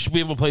 oh, you should be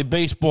able to play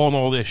baseball and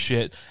all this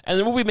shit. And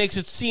the movie makes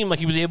it seem like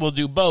he was able to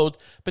do both.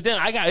 But then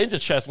I got into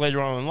chess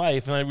later on in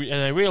life, and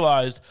I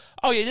realized,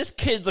 oh yeah, this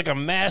kid's like a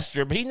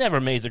master, but he never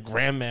made the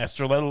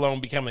grandmaster, let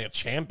alone become like a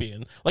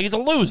champion. Like he's a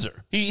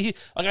loser. He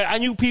like I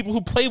knew people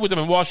who played with him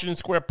in Washington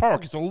Square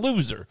Park. He's a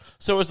loser.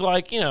 So it's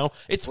like,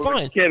 it's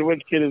fine.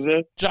 Which kid is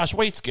this? Josh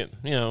Waitzkin.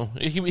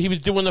 He was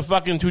doing the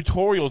fucking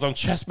tutorials on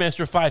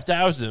Chessmaster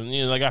 5000.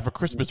 I got for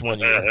Christmas one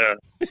year.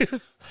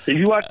 Did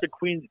you watch the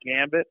Queen's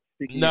Gambit?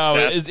 No,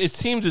 it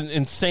seems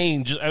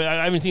insane.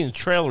 I haven't seen the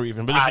trailer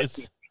even, but I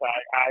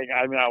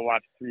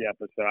watched 3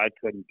 episodes. I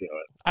couldn't do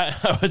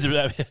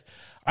it.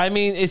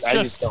 It's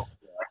just.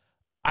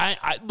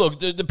 I look,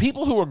 the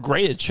people who are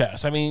great at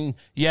chess. I mean,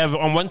 you have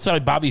on one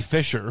side Bobby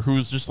Fischer,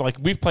 who's just like,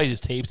 we've played his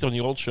tapes on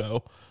the old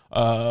show.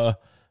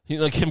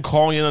 Like him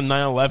calling in on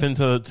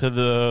 9/11 to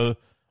the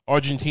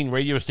Argentine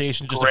radio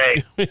station. Just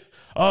great.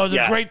 Oh, it's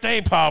a great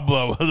day,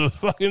 Pablo.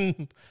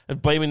 Fucking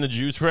blaming the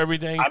Jews for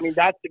everything. I mean,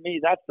 that to me,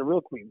 that's the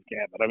real Queen's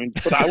Gambit. I mean,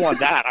 but I want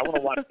that. I want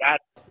to watch that.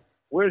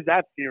 Where's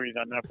that series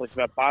on Netflix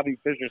about Bobby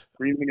Fischer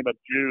screaming about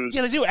Jews?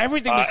 Yeah, they do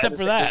everything except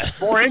for that.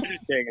 It's more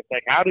interesting. It's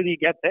like, how did he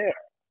get there?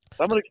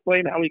 Someone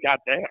explain how he got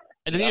there.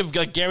 And then you have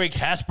like Gary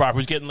Kasparov,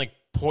 who's getting like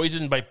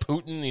poisoned by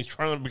Putin. He's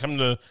trying to become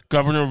the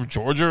governor of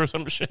Georgia or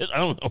some shit. I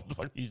don't know what the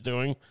fuck he's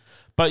doing,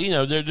 but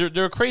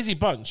they're a crazy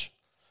bunch.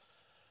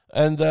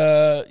 And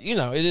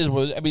it is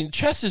what I mean.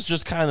 Chess is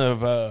just kind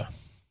of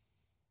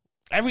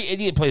every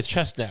idiot plays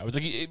chess now. It's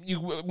like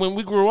when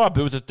we grew up,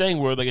 it was a thing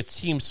where like it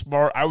seemed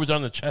smart. I was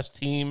on the chess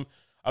team.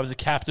 I was the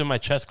captain of my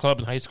chess club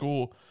in high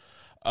school.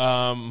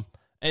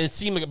 And it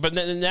seemed like, but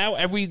now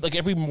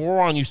every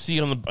moron you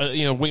see on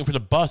the waiting for the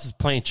bus is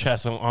playing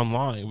chess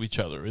online with each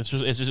other. It's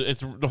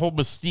the whole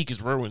mystique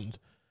is ruined.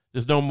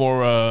 There's no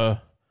more.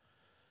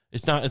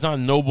 It's not a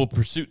noble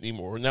pursuit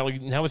anymore. Now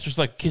it's just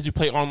like kids who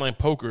play online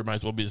poker might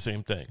as well be the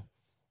same thing.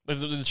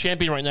 Like the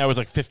champion right now is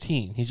like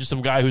 15. He's just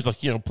some guy who's like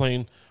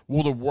playing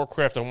World of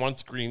Warcraft on one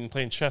screen, and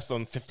playing chess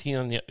on 15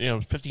 on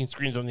the 15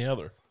 screens on the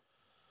other.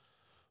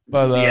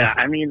 But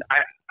I mean,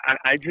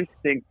 I just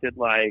think that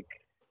like.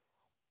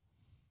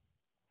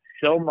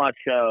 So much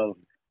of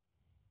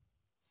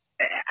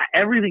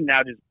everything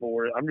now just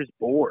bored. I'm just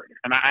bored,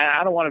 and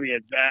I don't want to be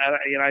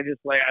I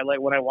just like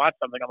when I watch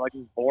something, I'm like,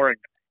 it's boring.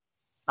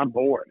 I'm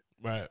bored.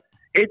 Right.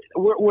 It's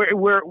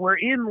we're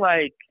in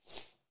like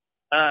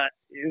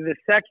the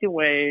second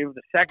wave,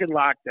 the second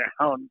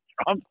lockdown.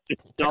 Trump's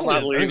just still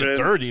not leaving. I think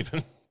the third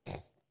even.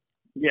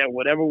 Yeah,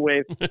 whatever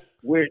wave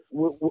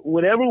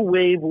whatever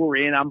wave we're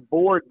in, I'm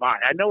bored by.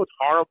 I know it's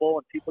horrible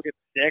and people get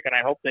sick, and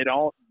I hope they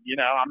don't.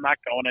 I'm not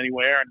going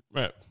anywhere. And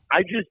right.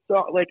 I just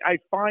thought, like, I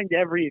find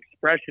every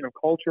expression of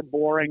culture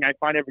boring. I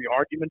find every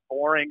argument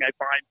boring. I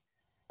find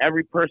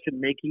every person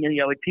making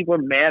any, like, people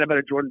are mad about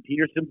a Jordan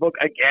Peterson book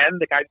again.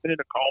 The guy's been in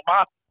a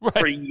coma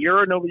for a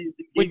year.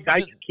 The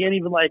guy can't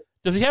even, like.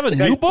 Does he have a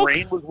new book?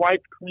 His brain was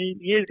wiped clean.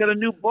 He's got a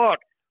new book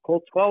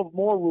called 12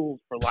 More Rules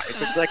for Life.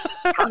 It's like,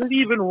 how did he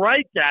even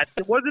write that?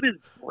 Wasn't his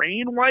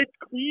brain wiped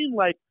clean?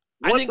 Like,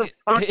 what the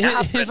fuck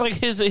happened?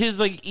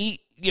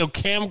 His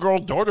cam girl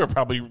daughter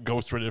probably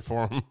ghostwrote it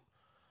for him.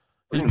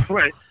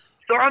 Right.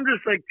 So I'm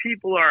just like,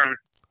 people are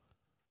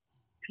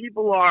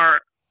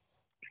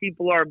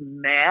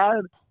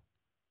mad.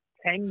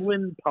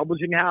 Penguin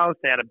Publishing House,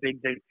 they had a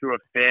big, they threw a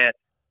fit.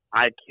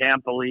 I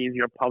can't believe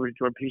you're publishing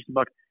Jordan Peterson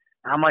book.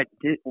 I'm like,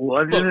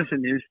 wasn't this a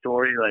news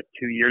story like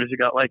 2 years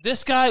ago? Like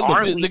this guy,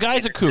 the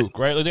guy's a kook,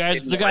 right? Like,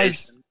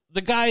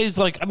 the guy's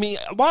like, I mean,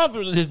 a lot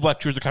of his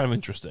lectures are kind of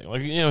interesting.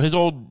 Like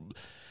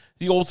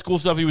the old school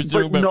stuff he was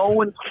doing. But no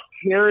one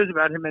cares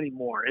about him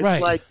anymore.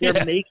 It's like they're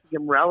making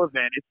him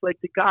relevant. It's like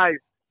the guys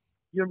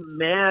you're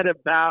mad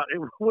about.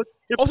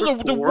 Also,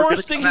 the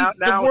worst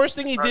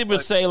thing he did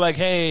was say like,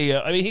 "Hey,"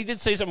 I mean, he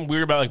did say something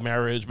weird about like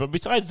marriage, but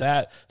besides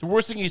that, the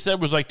worst thing he said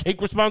was like, "Take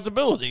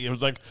responsibility." It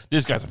was like,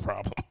 this guy's a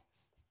problem.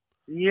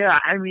 Yeah,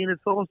 I mean,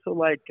 it's also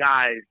like,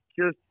 guys,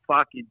 just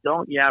fucking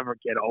don't you ever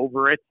get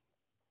over it?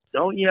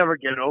 Don't you ever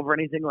get over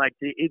anything like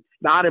this? It's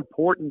not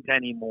important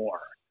anymore.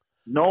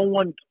 No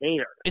one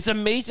cares. It's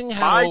amazing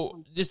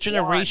how this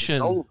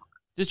generation,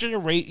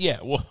 yeah,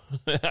 well,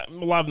 a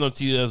lot of them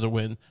see it as a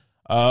win.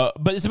 But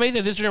it's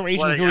amazing that this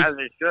generation. Well, yeah,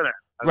 they shouldn't.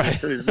 Right.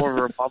 He's more of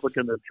a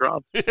Republican than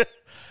Trump.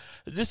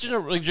 This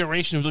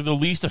generation was like the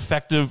least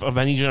effective of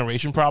any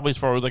generation, probably, as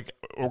far as like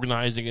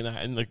organizing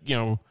and like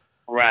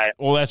right,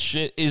 all that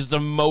shit is the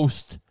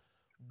most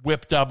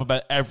whipped up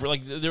about ever.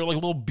 Like they're like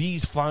little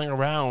bees flying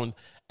around,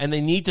 and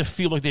they need to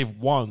feel like they've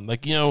won.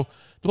 Like the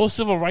whole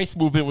civil rights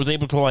movement was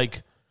able to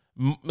like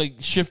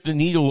shift the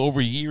needle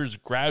over years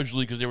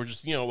gradually because they were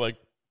just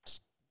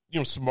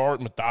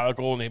smart,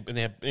 methodical, and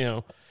they have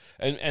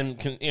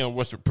and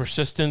was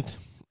persistent,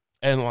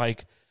 and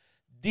like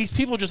these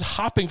people are just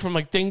hopping from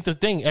like thing to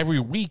thing every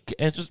week,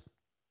 and it's just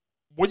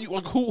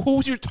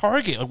who's your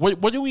target? Like,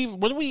 what do we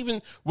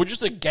even? We're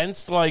just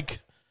against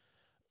like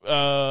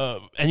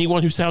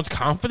anyone who sounds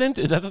confident.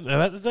 Is that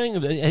the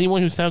thing?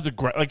 Anyone who sounds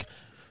like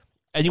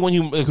anyone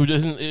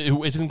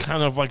who isn't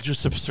kind of like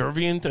just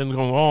subservient and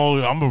going,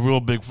 oh, I'm a real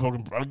big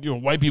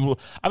fucking, white people.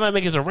 I'm not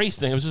making it as a race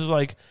thing. It was just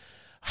like,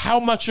 how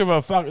much of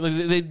a fuck,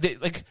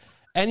 like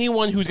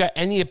anyone who's got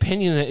any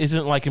opinion that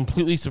isn't like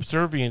completely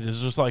subservient is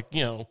just like,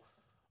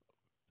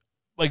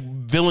 like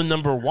villain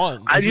number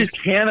one. I just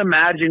can't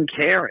imagine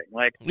caring.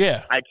 Like,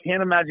 yeah, I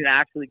can't imagine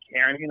actually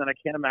caring, and then I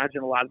can't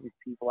imagine a lot of these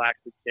people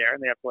actually care,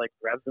 and they have to like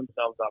rev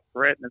themselves up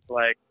for it. And it's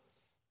like,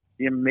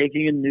 you're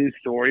making a news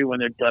story when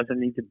there doesn't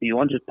need to be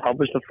one. Just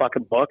publish the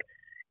fucking book.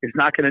 It's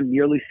not going to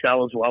nearly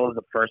sell as well as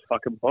the first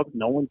fucking book.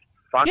 No one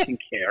fucking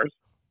cares.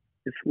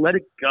 Just let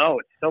it go.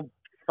 It's so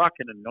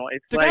fucking annoying.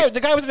 The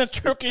guy was in a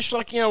Turkish,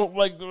 like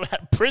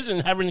prison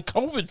having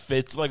COVID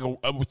fits like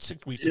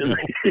 6 weeks ago.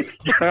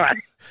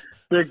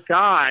 The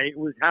guy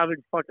was having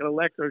fucking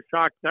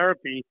electroshock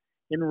therapy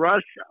in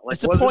Russia. Like,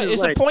 it's the point.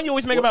 It's the point you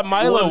always make about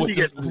Milo with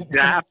this.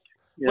 Yeah.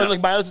 When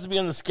like Milo's supposed to be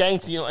on the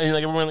Skanks, and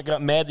like everyone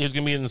got mad that he was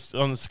going to be on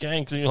the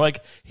Skanks, and you're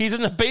like, he's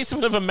in the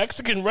basement of a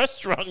Mexican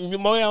restaurant in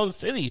Long Island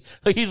City.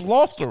 Like, he's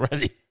lost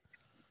already.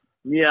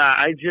 Yeah,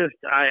 I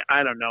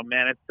don't know,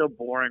 man. It's so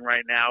boring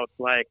right now. It's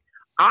like,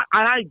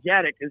 I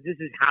get it, because this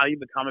is how you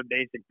become a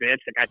basic bitch.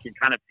 Like, I can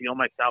kind of feel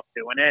myself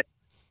doing it.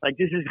 Like,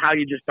 this is how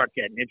you just start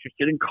getting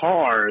interested in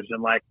cars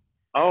and like,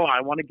 oh,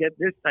 I want to get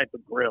this type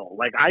of grill.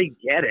 Like, I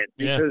get it,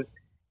 because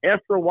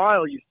after a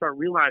while you start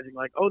realizing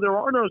like, oh, there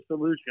are no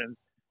solutions.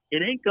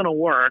 It ain't going to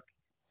work.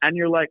 And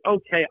you're like,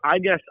 okay, I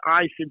guess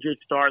I should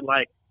just start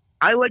like,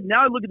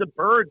 now I look at the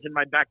birds in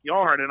my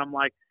backyard and I'm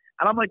like,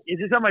 is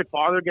this how my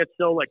father gets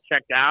so like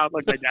checked out?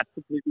 Like my dad's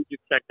completely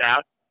just checked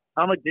out.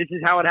 I'm like, this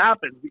is how it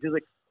happens, because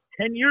like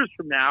 10 years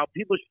from now,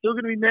 people are still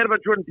going to be mad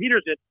about Jordan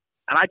Peterson.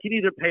 And I can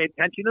either pay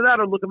attention to that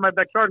or look at my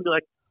backyard and be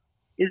like,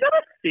 is that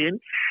a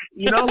finch?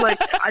 Like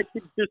I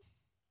could just,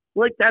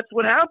 like, that's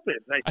what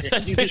happens. I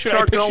picture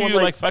you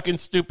like fucking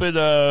stupid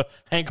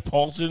Hank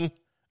Paulson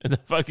in the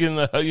fucking,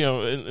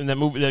 in that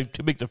movie, that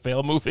Too Big to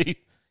Fail movie.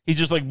 He's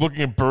just like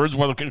looking at birds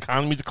while the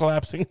economy's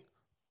collapsing.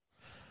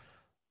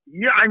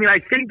 Yeah, I mean, I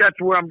think that's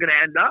where I'm going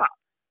to end up.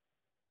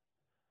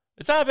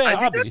 It's not a bad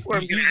hobby.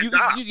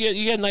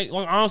 You get nice.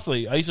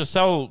 Honestly, I used to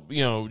sell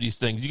these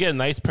things. You get a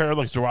nice pair of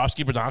like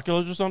Swarovski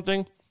binoculars or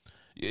something.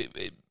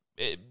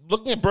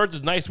 Looking at birds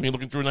is nice when you're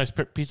looking through a nice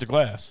piece of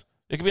glass.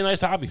 It can be a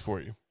nice hobby for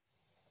you.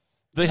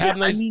 They have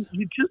nice. I mean,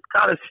 you just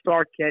got to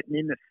start getting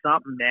into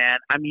something, man.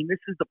 I mean, this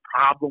is the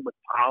problem with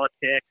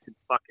politics and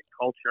fucking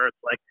culture. It's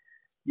like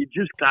you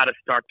just got to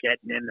start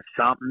getting into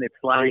something. It's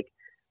like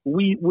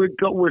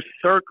we're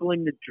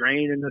circling the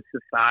drain in the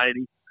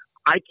society.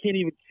 I can't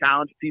even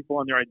challenge people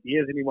on their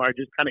ideas anymore. I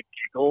just kind of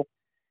giggle,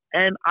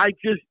 and I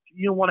just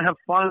want to have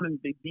fun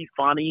and be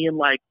funny, and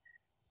like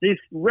this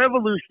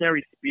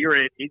revolutionary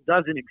spirit, it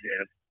doesn't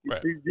exist.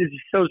 Right. This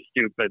is so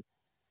stupid,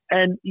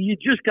 and you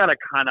just got to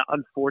kind of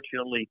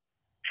unfortunately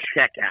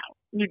check out.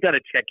 You got to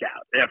check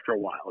out after a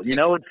while. It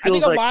feels I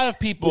think a lot of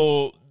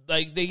people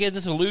like they get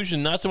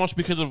disillusioned not so much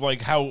because of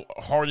like how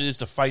hard it is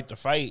to fight, but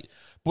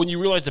when you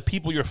realize the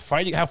people you're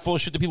fighting, how full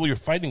of shit the people you're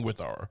fighting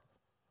with are.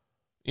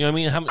 You know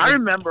what I mean? I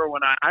remember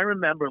when I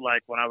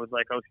was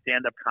like, oh,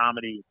 stand-up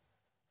comedy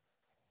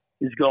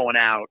is going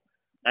out.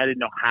 I didn't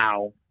know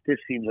how. This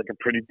seems like a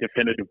pretty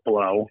definitive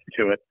blow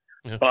to it.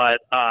 Yeah. But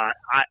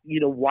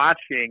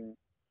watching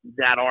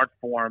that art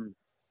form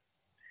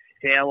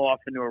sail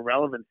off into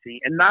irrelevancy,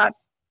 and not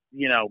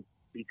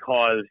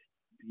because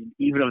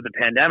even of the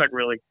pandemic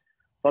really,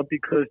 but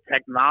because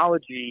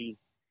technology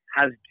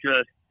has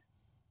just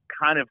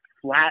kind of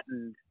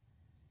flattened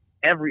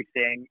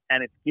everything,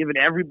 and it's given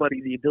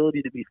everybody the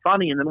ability to be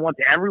funny. And then once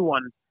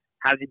everyone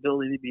has the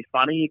ability to be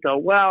funny, you go,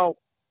 well,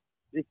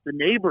 if the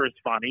neighbor is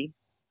funny,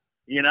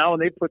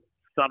 and they put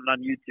something on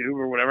YouTube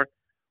or whatever,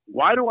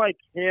 why do I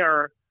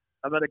care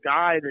about a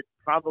guy that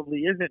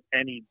probably isn't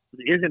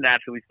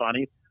naturally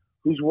funny,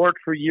 who's worked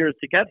for years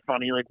to get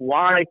funny? Like,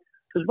 why?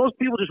 Because most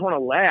people just want to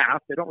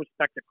laugh. They don't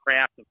respect the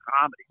craft of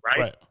comedy,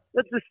 right?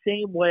 That's the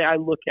same way I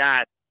look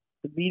at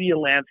the media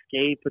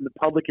landscape and the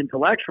public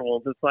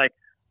intellectuals. It's like,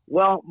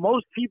 well,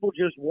 most people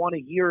just want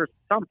to hear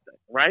something,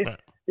 right?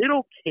 They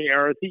don't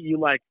care that you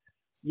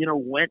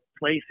went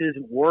places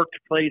and worked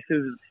places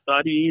and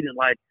studied and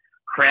like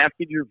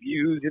crafted your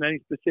views in any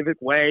specific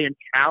way and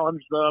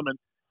challenged them and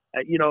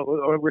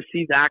or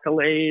received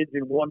accolades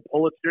and won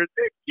Pulitzer.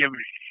 They give a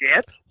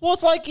shit. Well,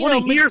 it's like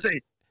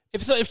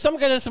if some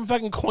guy does some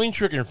fucking coin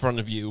trick in front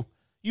of you,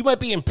 you might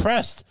be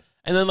impressed.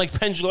 And then, like,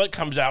 Penn Jillette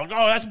comes out.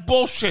 Oh, that's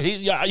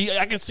bullshit.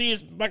 I can see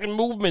his fucking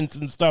movements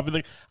and stuff. And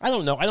like, I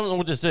don't know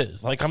what this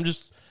is. Like,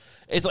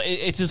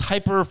 it's this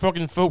hyper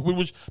fucking focus,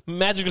 which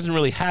Magic doesn't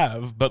really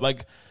have, but,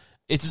 like,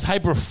 it's this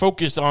hyper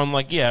focus on,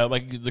 like,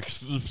 the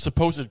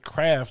supposed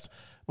craft.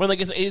 When, like,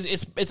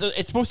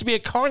 it's supposed to be a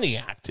carny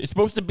act. It's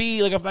supposed to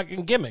be, like, a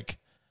fucking gimmick.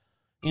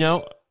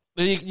 The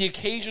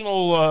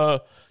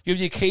occasional, you have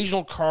the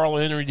occasional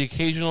Carlin or the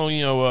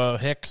occasional,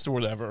 Hicks or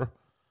whatever.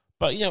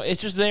 But, it's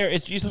just there.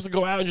 You're supposed to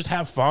go out and just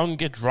have fun,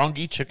 get drunk,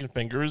 eat chicken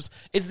fingers.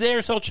 It's there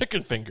to sell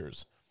chicken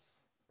fingers.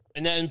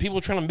 And then people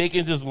are trying to make it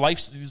into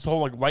this whole,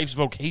 like, life's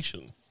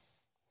vocation.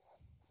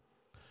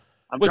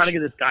 I'm trying to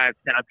get this guy on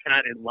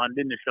Snapchat in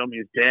London to show me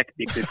his dick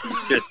because he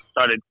just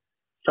started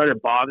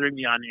bothering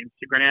me on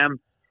Instagram.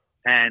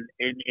 And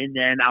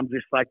then I'm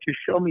just like, just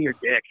show me your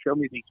dick. Show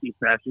me the keep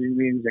messaging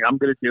me. He's like, I'm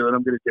going to do it.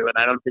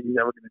 I don't think he's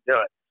ever going to do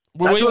it.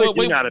 Wait,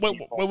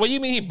 what do you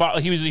mean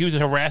he was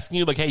harassing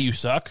you, like, hey, you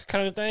suck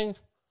kind of thing?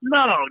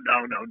 No.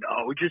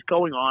 We're just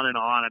going on and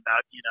on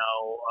about,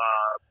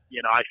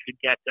 I should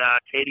get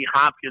Katie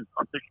Hopkins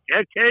on the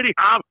show. Katie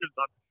Hopkins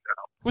on the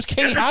show. Who's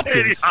Katie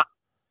Hopkins?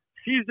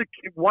 She's the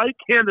white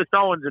Candace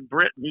Owens in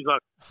Britain. He's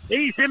like,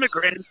 these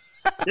immigrants,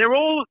 they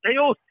all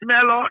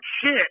smell like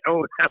shit or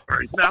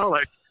whatever.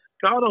 Like,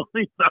 God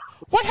only knows.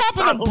 What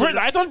happened to Britain?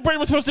 I thought Britain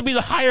was supposed to be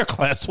the higher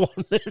class one.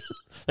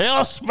 They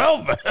all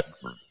smell bad.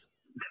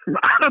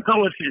 I don't know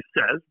what she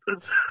says,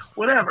 but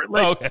whatever.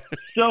 Like, okay.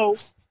 So,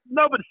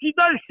 no, but she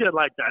does shit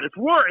like that. It's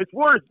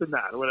worse than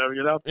that or whatever,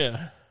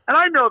 Yeah. And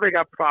I know they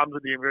got problems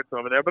with the immigrants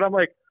over there, but I'm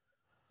like,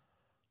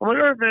 all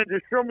right, man,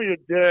 just show me your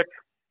dick.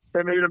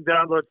 They made him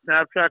download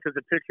Snapchat because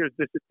the pictures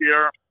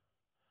disappear.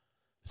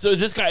 So is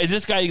this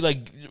guy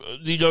like?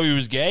 Do you know he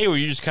was gay, or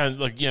you just kind of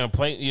like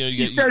playing?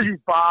 He says he's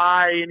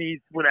bi and he's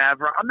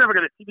whatever. I'm never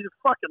gonna see. He's in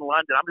fucking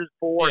London. I'm just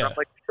bored. Yeah. I'm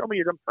like, show me.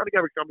 I'm trying to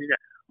get her. Show me that.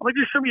 I'm like,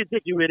 just show me your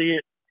dick, you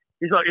idiot.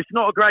 He's like, it's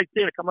not a great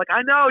dick. I'm like,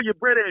 I know you're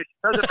British.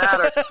 Doesn't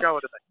matter. Show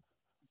it to me.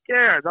 Who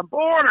cares? I'm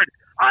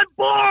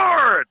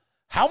bored.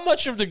 How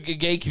much of the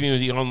gay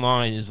community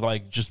online is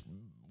like just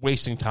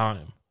wasting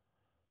time?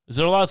 Is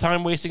there a lot of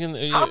time wasting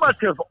in? How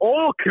much of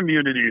all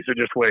communities are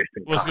just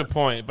wasting time? That's a good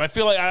point. But I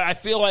feel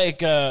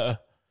like.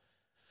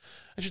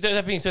 Actually,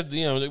 that being said,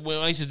 when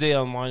I used to date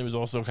online, it was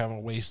also kind of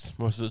a waste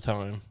most of the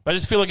time. But I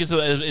just feel like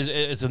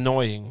it's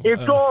annoying.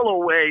 It's all a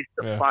waste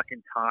of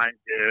fucking time,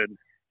 dude.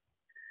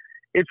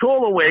 It's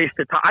all a waste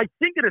of time. I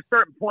think at a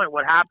certain point,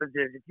 what happens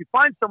is if you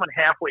find someone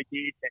halfway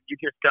decent, you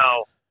just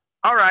go,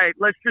 "All right,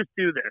 let's just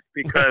do this,"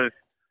 because,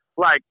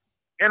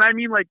 and I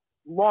mean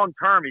long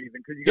term even,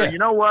 because you go, you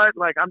know what?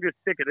 Like, I'm just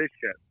sick of this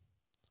shit.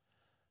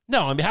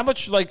 No, I mean, how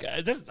much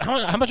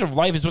how much of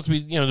life is supposed to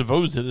be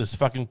devoted to this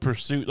fucking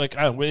pursuit? Like,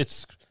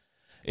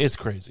 it's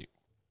crazy.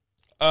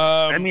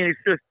 I mean, it's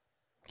just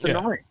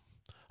annoying.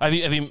 Have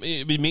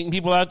you been meeting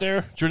people out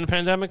there during the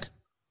pandemic?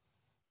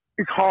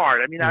 It's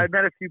hard. I mean, I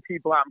met a few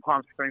people out in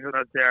Palm Springs when I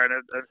was there, and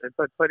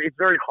but it's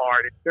very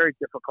hard. It's very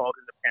difficult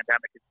in the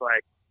pandemic.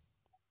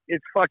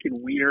 It's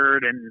fucking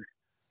weird, and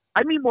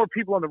I meet more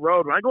people on the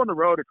road. When I go on the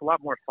road, it's a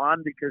lot more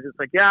fun because it's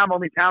like, I'm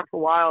only in town for a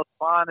while. It's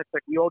fun. It's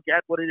like we all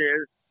get what it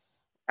is.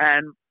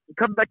 And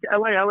come back to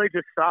LA. LA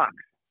just sucks.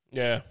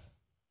 Yeah.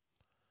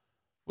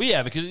 Well,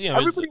 yeah, because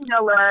everybody in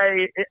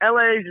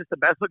LA is just the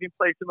best looking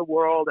place in the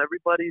world.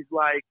 Everybody's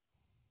like,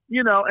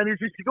 and it's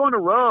just you go on the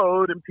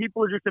road and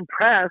people are just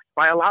impressed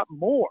by a lot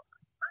more.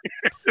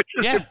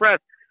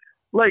 Impressed.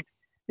 Like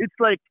it's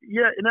like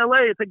in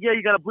LA, it's like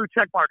you got a blue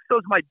check mark.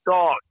 So's my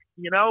dog.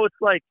 It's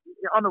like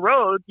on the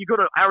road, you go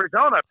to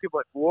Arizona, people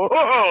are like,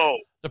 whoa.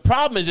 The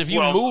problem is if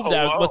you moved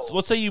out,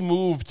 let's say you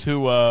moved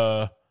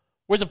to,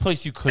 where's a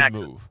place you could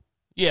move?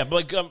 Yeah,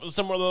 but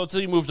somewhere, let's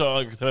say you moved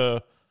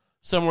to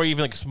somewhere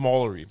even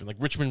smaller, even like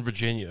Richmond,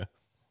 Virginia,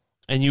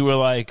 and you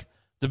were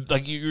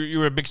you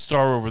were a big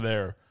star over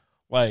there.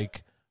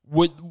 Like,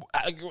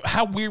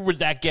 how weird would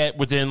that get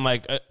within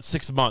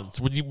 6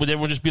 months? Would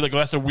everyone just be like, oh,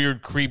 that's a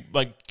weird creep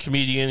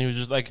comedian who's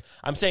just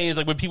I'm saying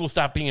is when people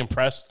stop being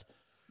impressed.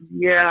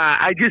 Yeah,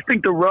 I just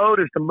think the road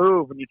is the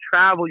move. When you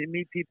travel, you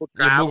meet people.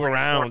 You move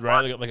around,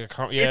 right?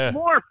 It's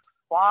more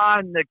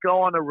fun to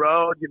go on the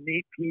road. You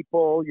meet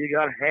people. You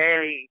go,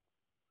 hey,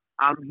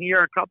 I'm here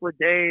a couple of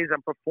days.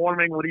 I'm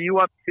performing. What are you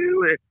up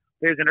to?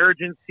 There's an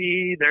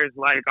urgency. There's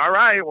all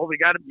right, well,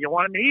 you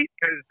want to meet?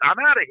 Because I'm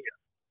out of here.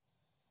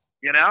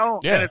 Yeah.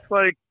 And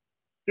it's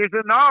there's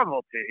a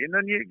novelty. And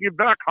then you're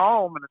back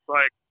home, and it's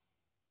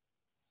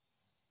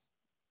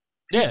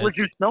people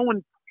just no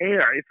one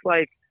care. It's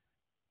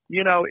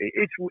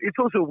it's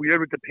also weird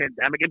with the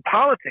pandemic. And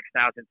politics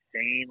now is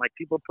insane.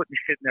 People are putting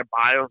shit in their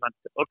bios on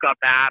hookup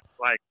apps.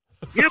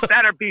 You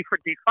better be for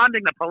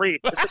defunding the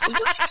police. What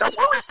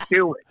are we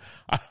doing?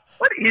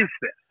 What is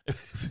this?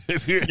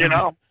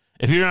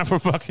 If you're not for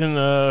fucking,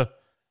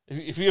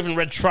 if you haven't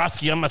read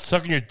Trotsky, I'm not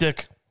sucking your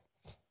dick.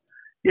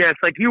 Yeah,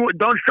 it's you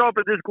don't show up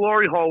at this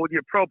glory hole with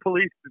your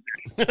pro-police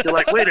position. You're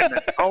like, wait a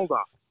minute, hold on.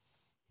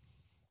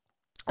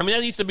 I mean,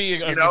 that used to be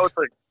it's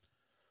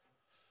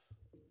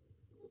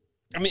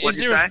I mean, is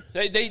there?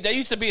 They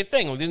used to be a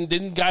thing.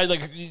 Didn't guys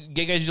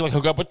gay guys used to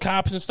hook up with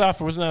cops and stuff?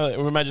 Or wasn't that?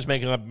 Or am I just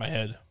making it up in my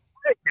head?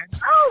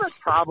 Oh, that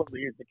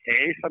probably is the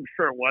case. I'm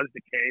sure it was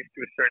the case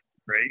to a certain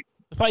degree.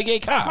 Probably gay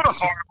cops. What a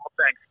horrible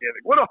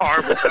Thanksgiving. What a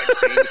horrible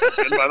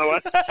Thanksgiving, by the way,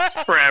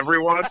 for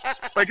everyone.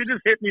 It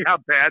just hit me how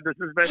bad this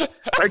has been.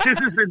 This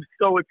has been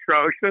so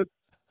atrocious.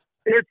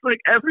 It's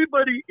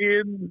everybody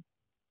in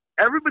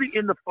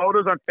the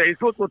photos on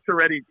Facebook looks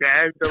already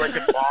dead. They're in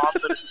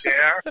bombs in a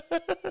chair.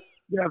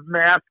 You have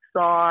masks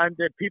on.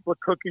 People are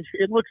cooking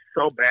shit. It looks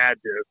so bad,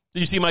 dude.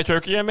 Did you see my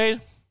turkey I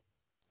made?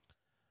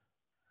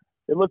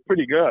 It looked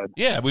pretty good.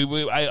 Yeah,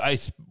 I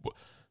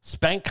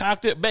spank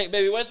cocked it.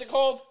 Baby, what's it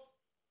called?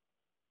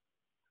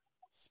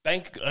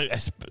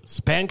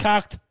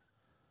 spancocked.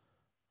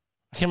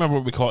 I can't remember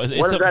what we call it.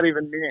 What does that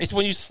even mean? It's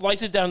when you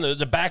slice it down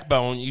the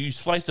backbone. You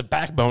slice the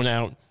backbone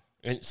out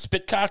and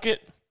spit cock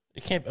it.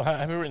 It can't. I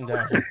have it written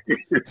down.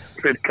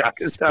 Spit cock.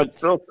 It sounds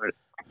filthy.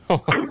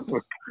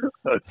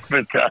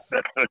 Spit cock.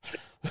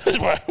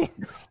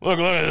 Look,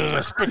 there's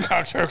a spit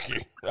cock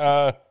turkey.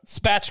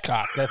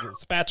 Spatchcock. That's it.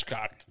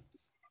 Spatchcock.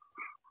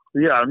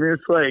 Yeah, I mean,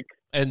 it's like.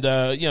 And,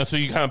 so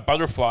you kind of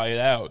butterfly it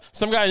out.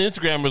 Some guy on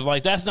Instagram was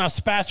like, that's not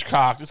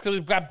spatchcock. It's because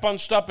it got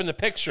bunched up in the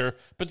picture.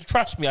 But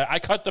trust me, I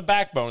cut the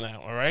backbone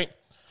out, all right?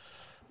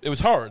 It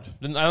was hard.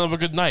 I don't have a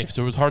good knife,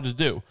 so it was hard to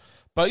do.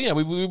 But, yeah,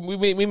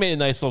 we made a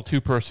nice little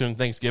two-person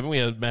Thanksgiving. We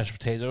had mashed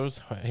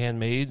potatoes,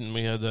 handmade, and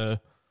we had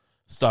the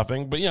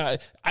stuffing. But,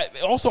 I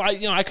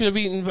could have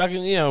eaten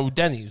fucking,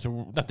 Denny's.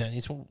 Or not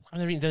Denny's. I've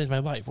never eaten Denny's in my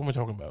life. What am I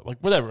talking about? Like,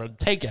 whatever,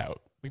 takeout,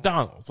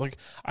 McDonald's. Like,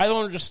 I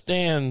don't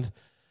understand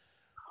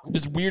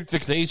this weird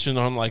fixation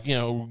on, like,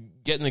 getting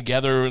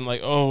together and,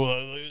 like,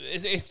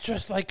 it's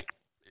just like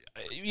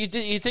you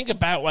think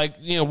about, like,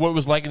 what it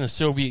was like in the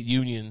Soviet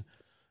Union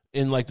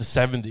in, like, the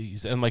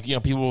 70s, and, like,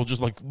 people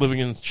just, like, living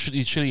in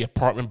shitty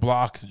apartment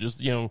blocks, and just,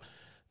 they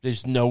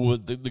just know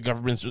the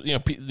government's, they're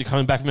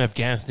coming back from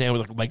Afghanistan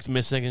with, like, legs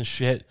missing and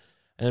shit,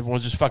 and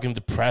everyone's just fucking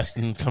depressed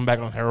and come back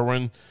on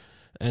heroin,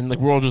 and, like,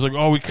 we're all just like,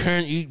 we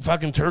can't eat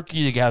fucking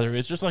turkey together.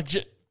 It's just like,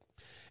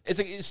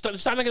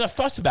 it's not making a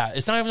fuss about it.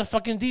 It's not even a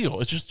fucking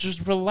deal. It's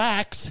just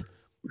relax.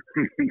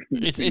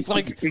 It's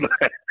like,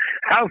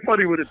 how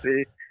funny would it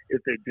be if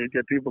they did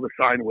get people to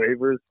sign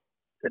waivers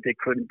that they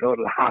couldn't go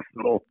to the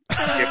hospital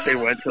if they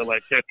went to,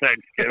 like, their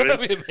Thanksgiving,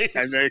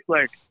 and they,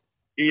 like,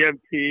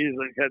 EMTs,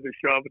 like, had to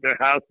show up at their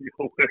house and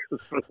go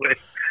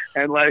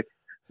and, like,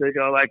 they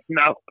go, like,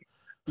 no,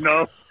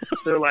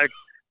 they're like,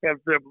 if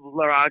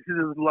their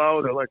oxygen is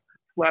low, they're like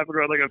flapping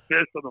around like a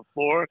fish on the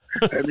floor,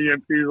 and the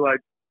EMTs are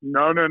like,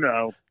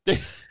 no.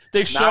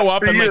 They show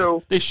up and, you.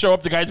 like, they show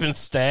up. The guy's been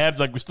stabbed.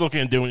 Like, we still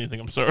can't do anything.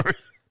 I'm sorry.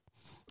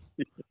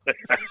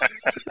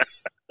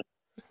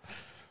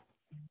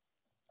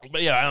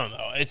 But yeah, I don't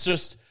know. It's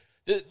just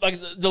like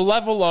the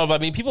level of. I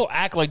mean, people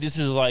act like this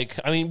is like.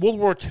 I mean, World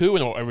War II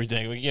and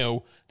everything. Like,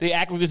 they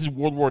act like this is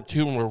World War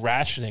II and we're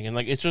rationing, and,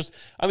 like, it's just.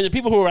 I mean, the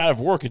people who are out of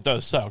work, it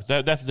does suck.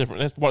 That's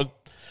different. That's what.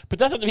 But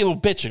that's not the people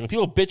bitching. The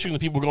people bitching, the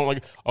people going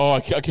like, "Oh,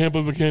 I can't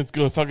believe I can't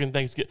go fucking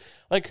Thanksgiving."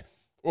 Like,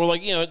 or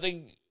like,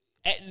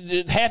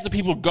 half the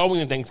people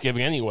going to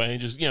Thanksgiving anyway,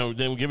 just, they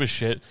don't give a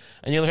shit.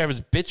 And the other half is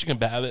bitching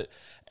about it.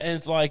 And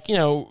it's like,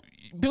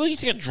 people need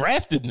to get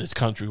drafted in this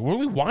country. What are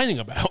we whining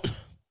about?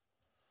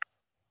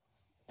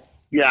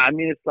 Yeah, I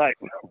mean, it's like,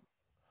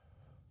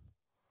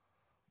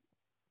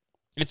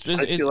 I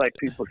feel like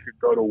people should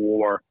go to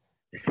war.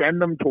 Send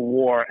them to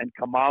war, and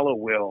Kamala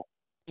will.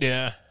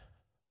 Yeah.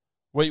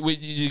 Wait,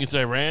 you can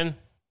say Iran?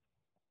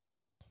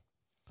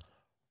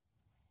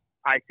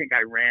 I think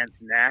Iran's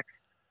next.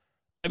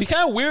 It'd be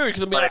kind of weird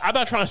because, I mean, I'm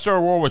not trying to start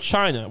a war with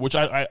China, which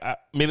I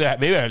maybe I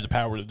have the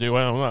power to do.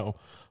 I don't know,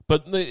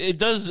 but it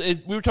does.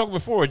 We were talking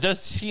before. It does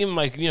seem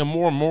like,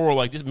 more and more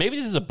like this. Maybe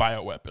this is a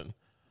bioweapon,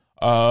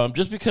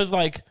 just because,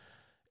 like,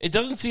 it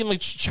doesn't seem like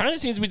China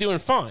seems to be doing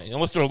fine,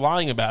 unless they're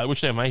lying about it,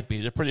 which they might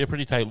be. They're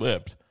pretty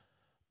tight-lipped,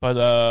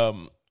 but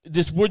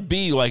this would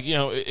be like,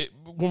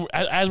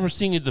 as we're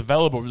seeing it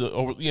develop over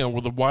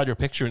with the wider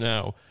picture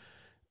now.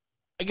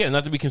 Again,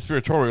 not to be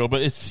conspiratorial,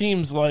 but it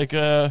seems like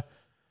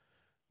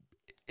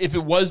if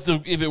it was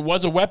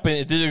a weapon,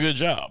 it did a good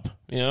job.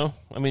 I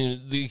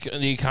mean,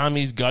 the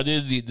economy's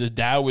gutted. The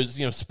Dow is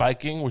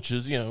spiking, which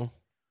is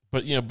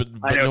but no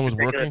one's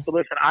working. So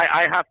listen,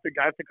 I have to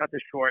cut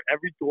this short.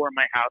 Every door in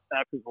my house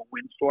now, because of a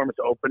windstorm, is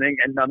opening,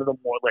 and none of them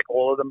were, like,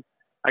 all of them.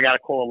 I got to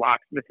call a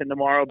locksmith in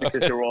tomorrow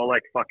because they're all,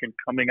 like, fucking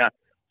coming up.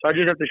 So I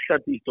just have to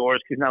shut these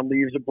doors because now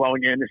leaves are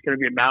blowing in. There's going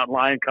to be a mountain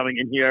lion coming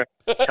in here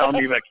telling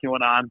me about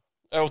QAnon.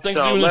 Oh, thanks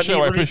for doing the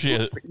show. I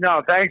appreciate it.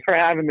 No, thanks for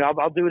having me.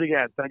 I'll do it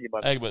again. Thank you,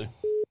 buddy. Hey, buddy.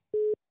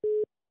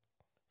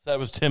 So that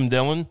was Tim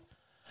Dillon.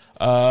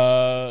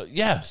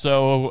 Yeah,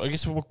 so I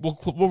guess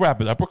we'll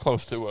wrap it up. We're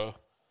close to a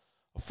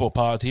full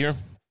pod here.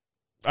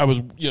 I was,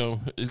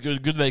 it's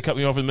good they cut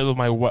me off in the middle of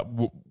my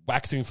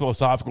waxing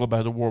philosophical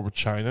about the war with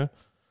China.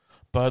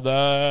 But,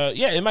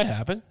 yeah, it might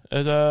happen.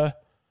 And,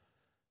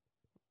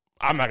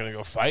 I'm not going to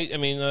go fight. I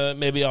mean,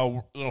 maybe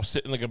I'll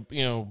sit in, like, a,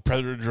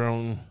 Predator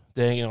drone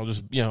thing, and I'll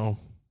just,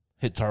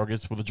 hit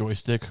targets with a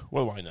joystick.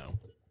 What do I know?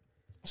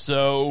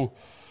 So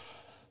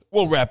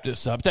we'll wrap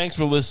this up. Thanks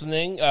for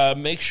listening.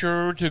 Make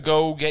sure to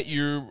go get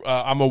your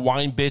I'm a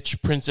Wine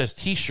Bitch Princess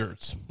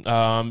t-shirts. You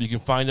can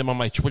find them on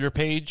my Twitter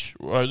page.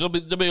 There'll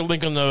be a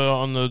link on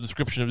the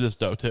description of this,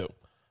 though, too.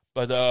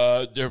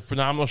 But they're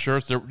phenomenal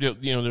shirts. They're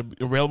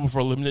available for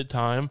a limited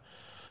time.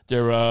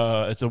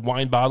 It's a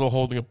wine bottle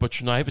holding a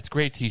butcher knife. It's a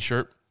great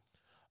t-shirt.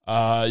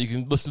 You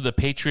can listen to the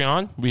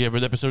Patreon. We have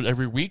an episode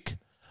every week.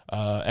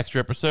 Extra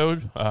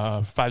episode,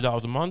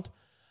 $5 a month.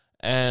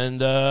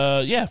 And,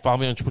 yeah, follow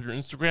me on Twitter and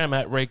Instagram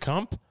at Ray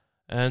Kump.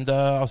 And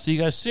I'll see you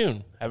guys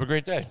soon. Have a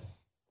great day.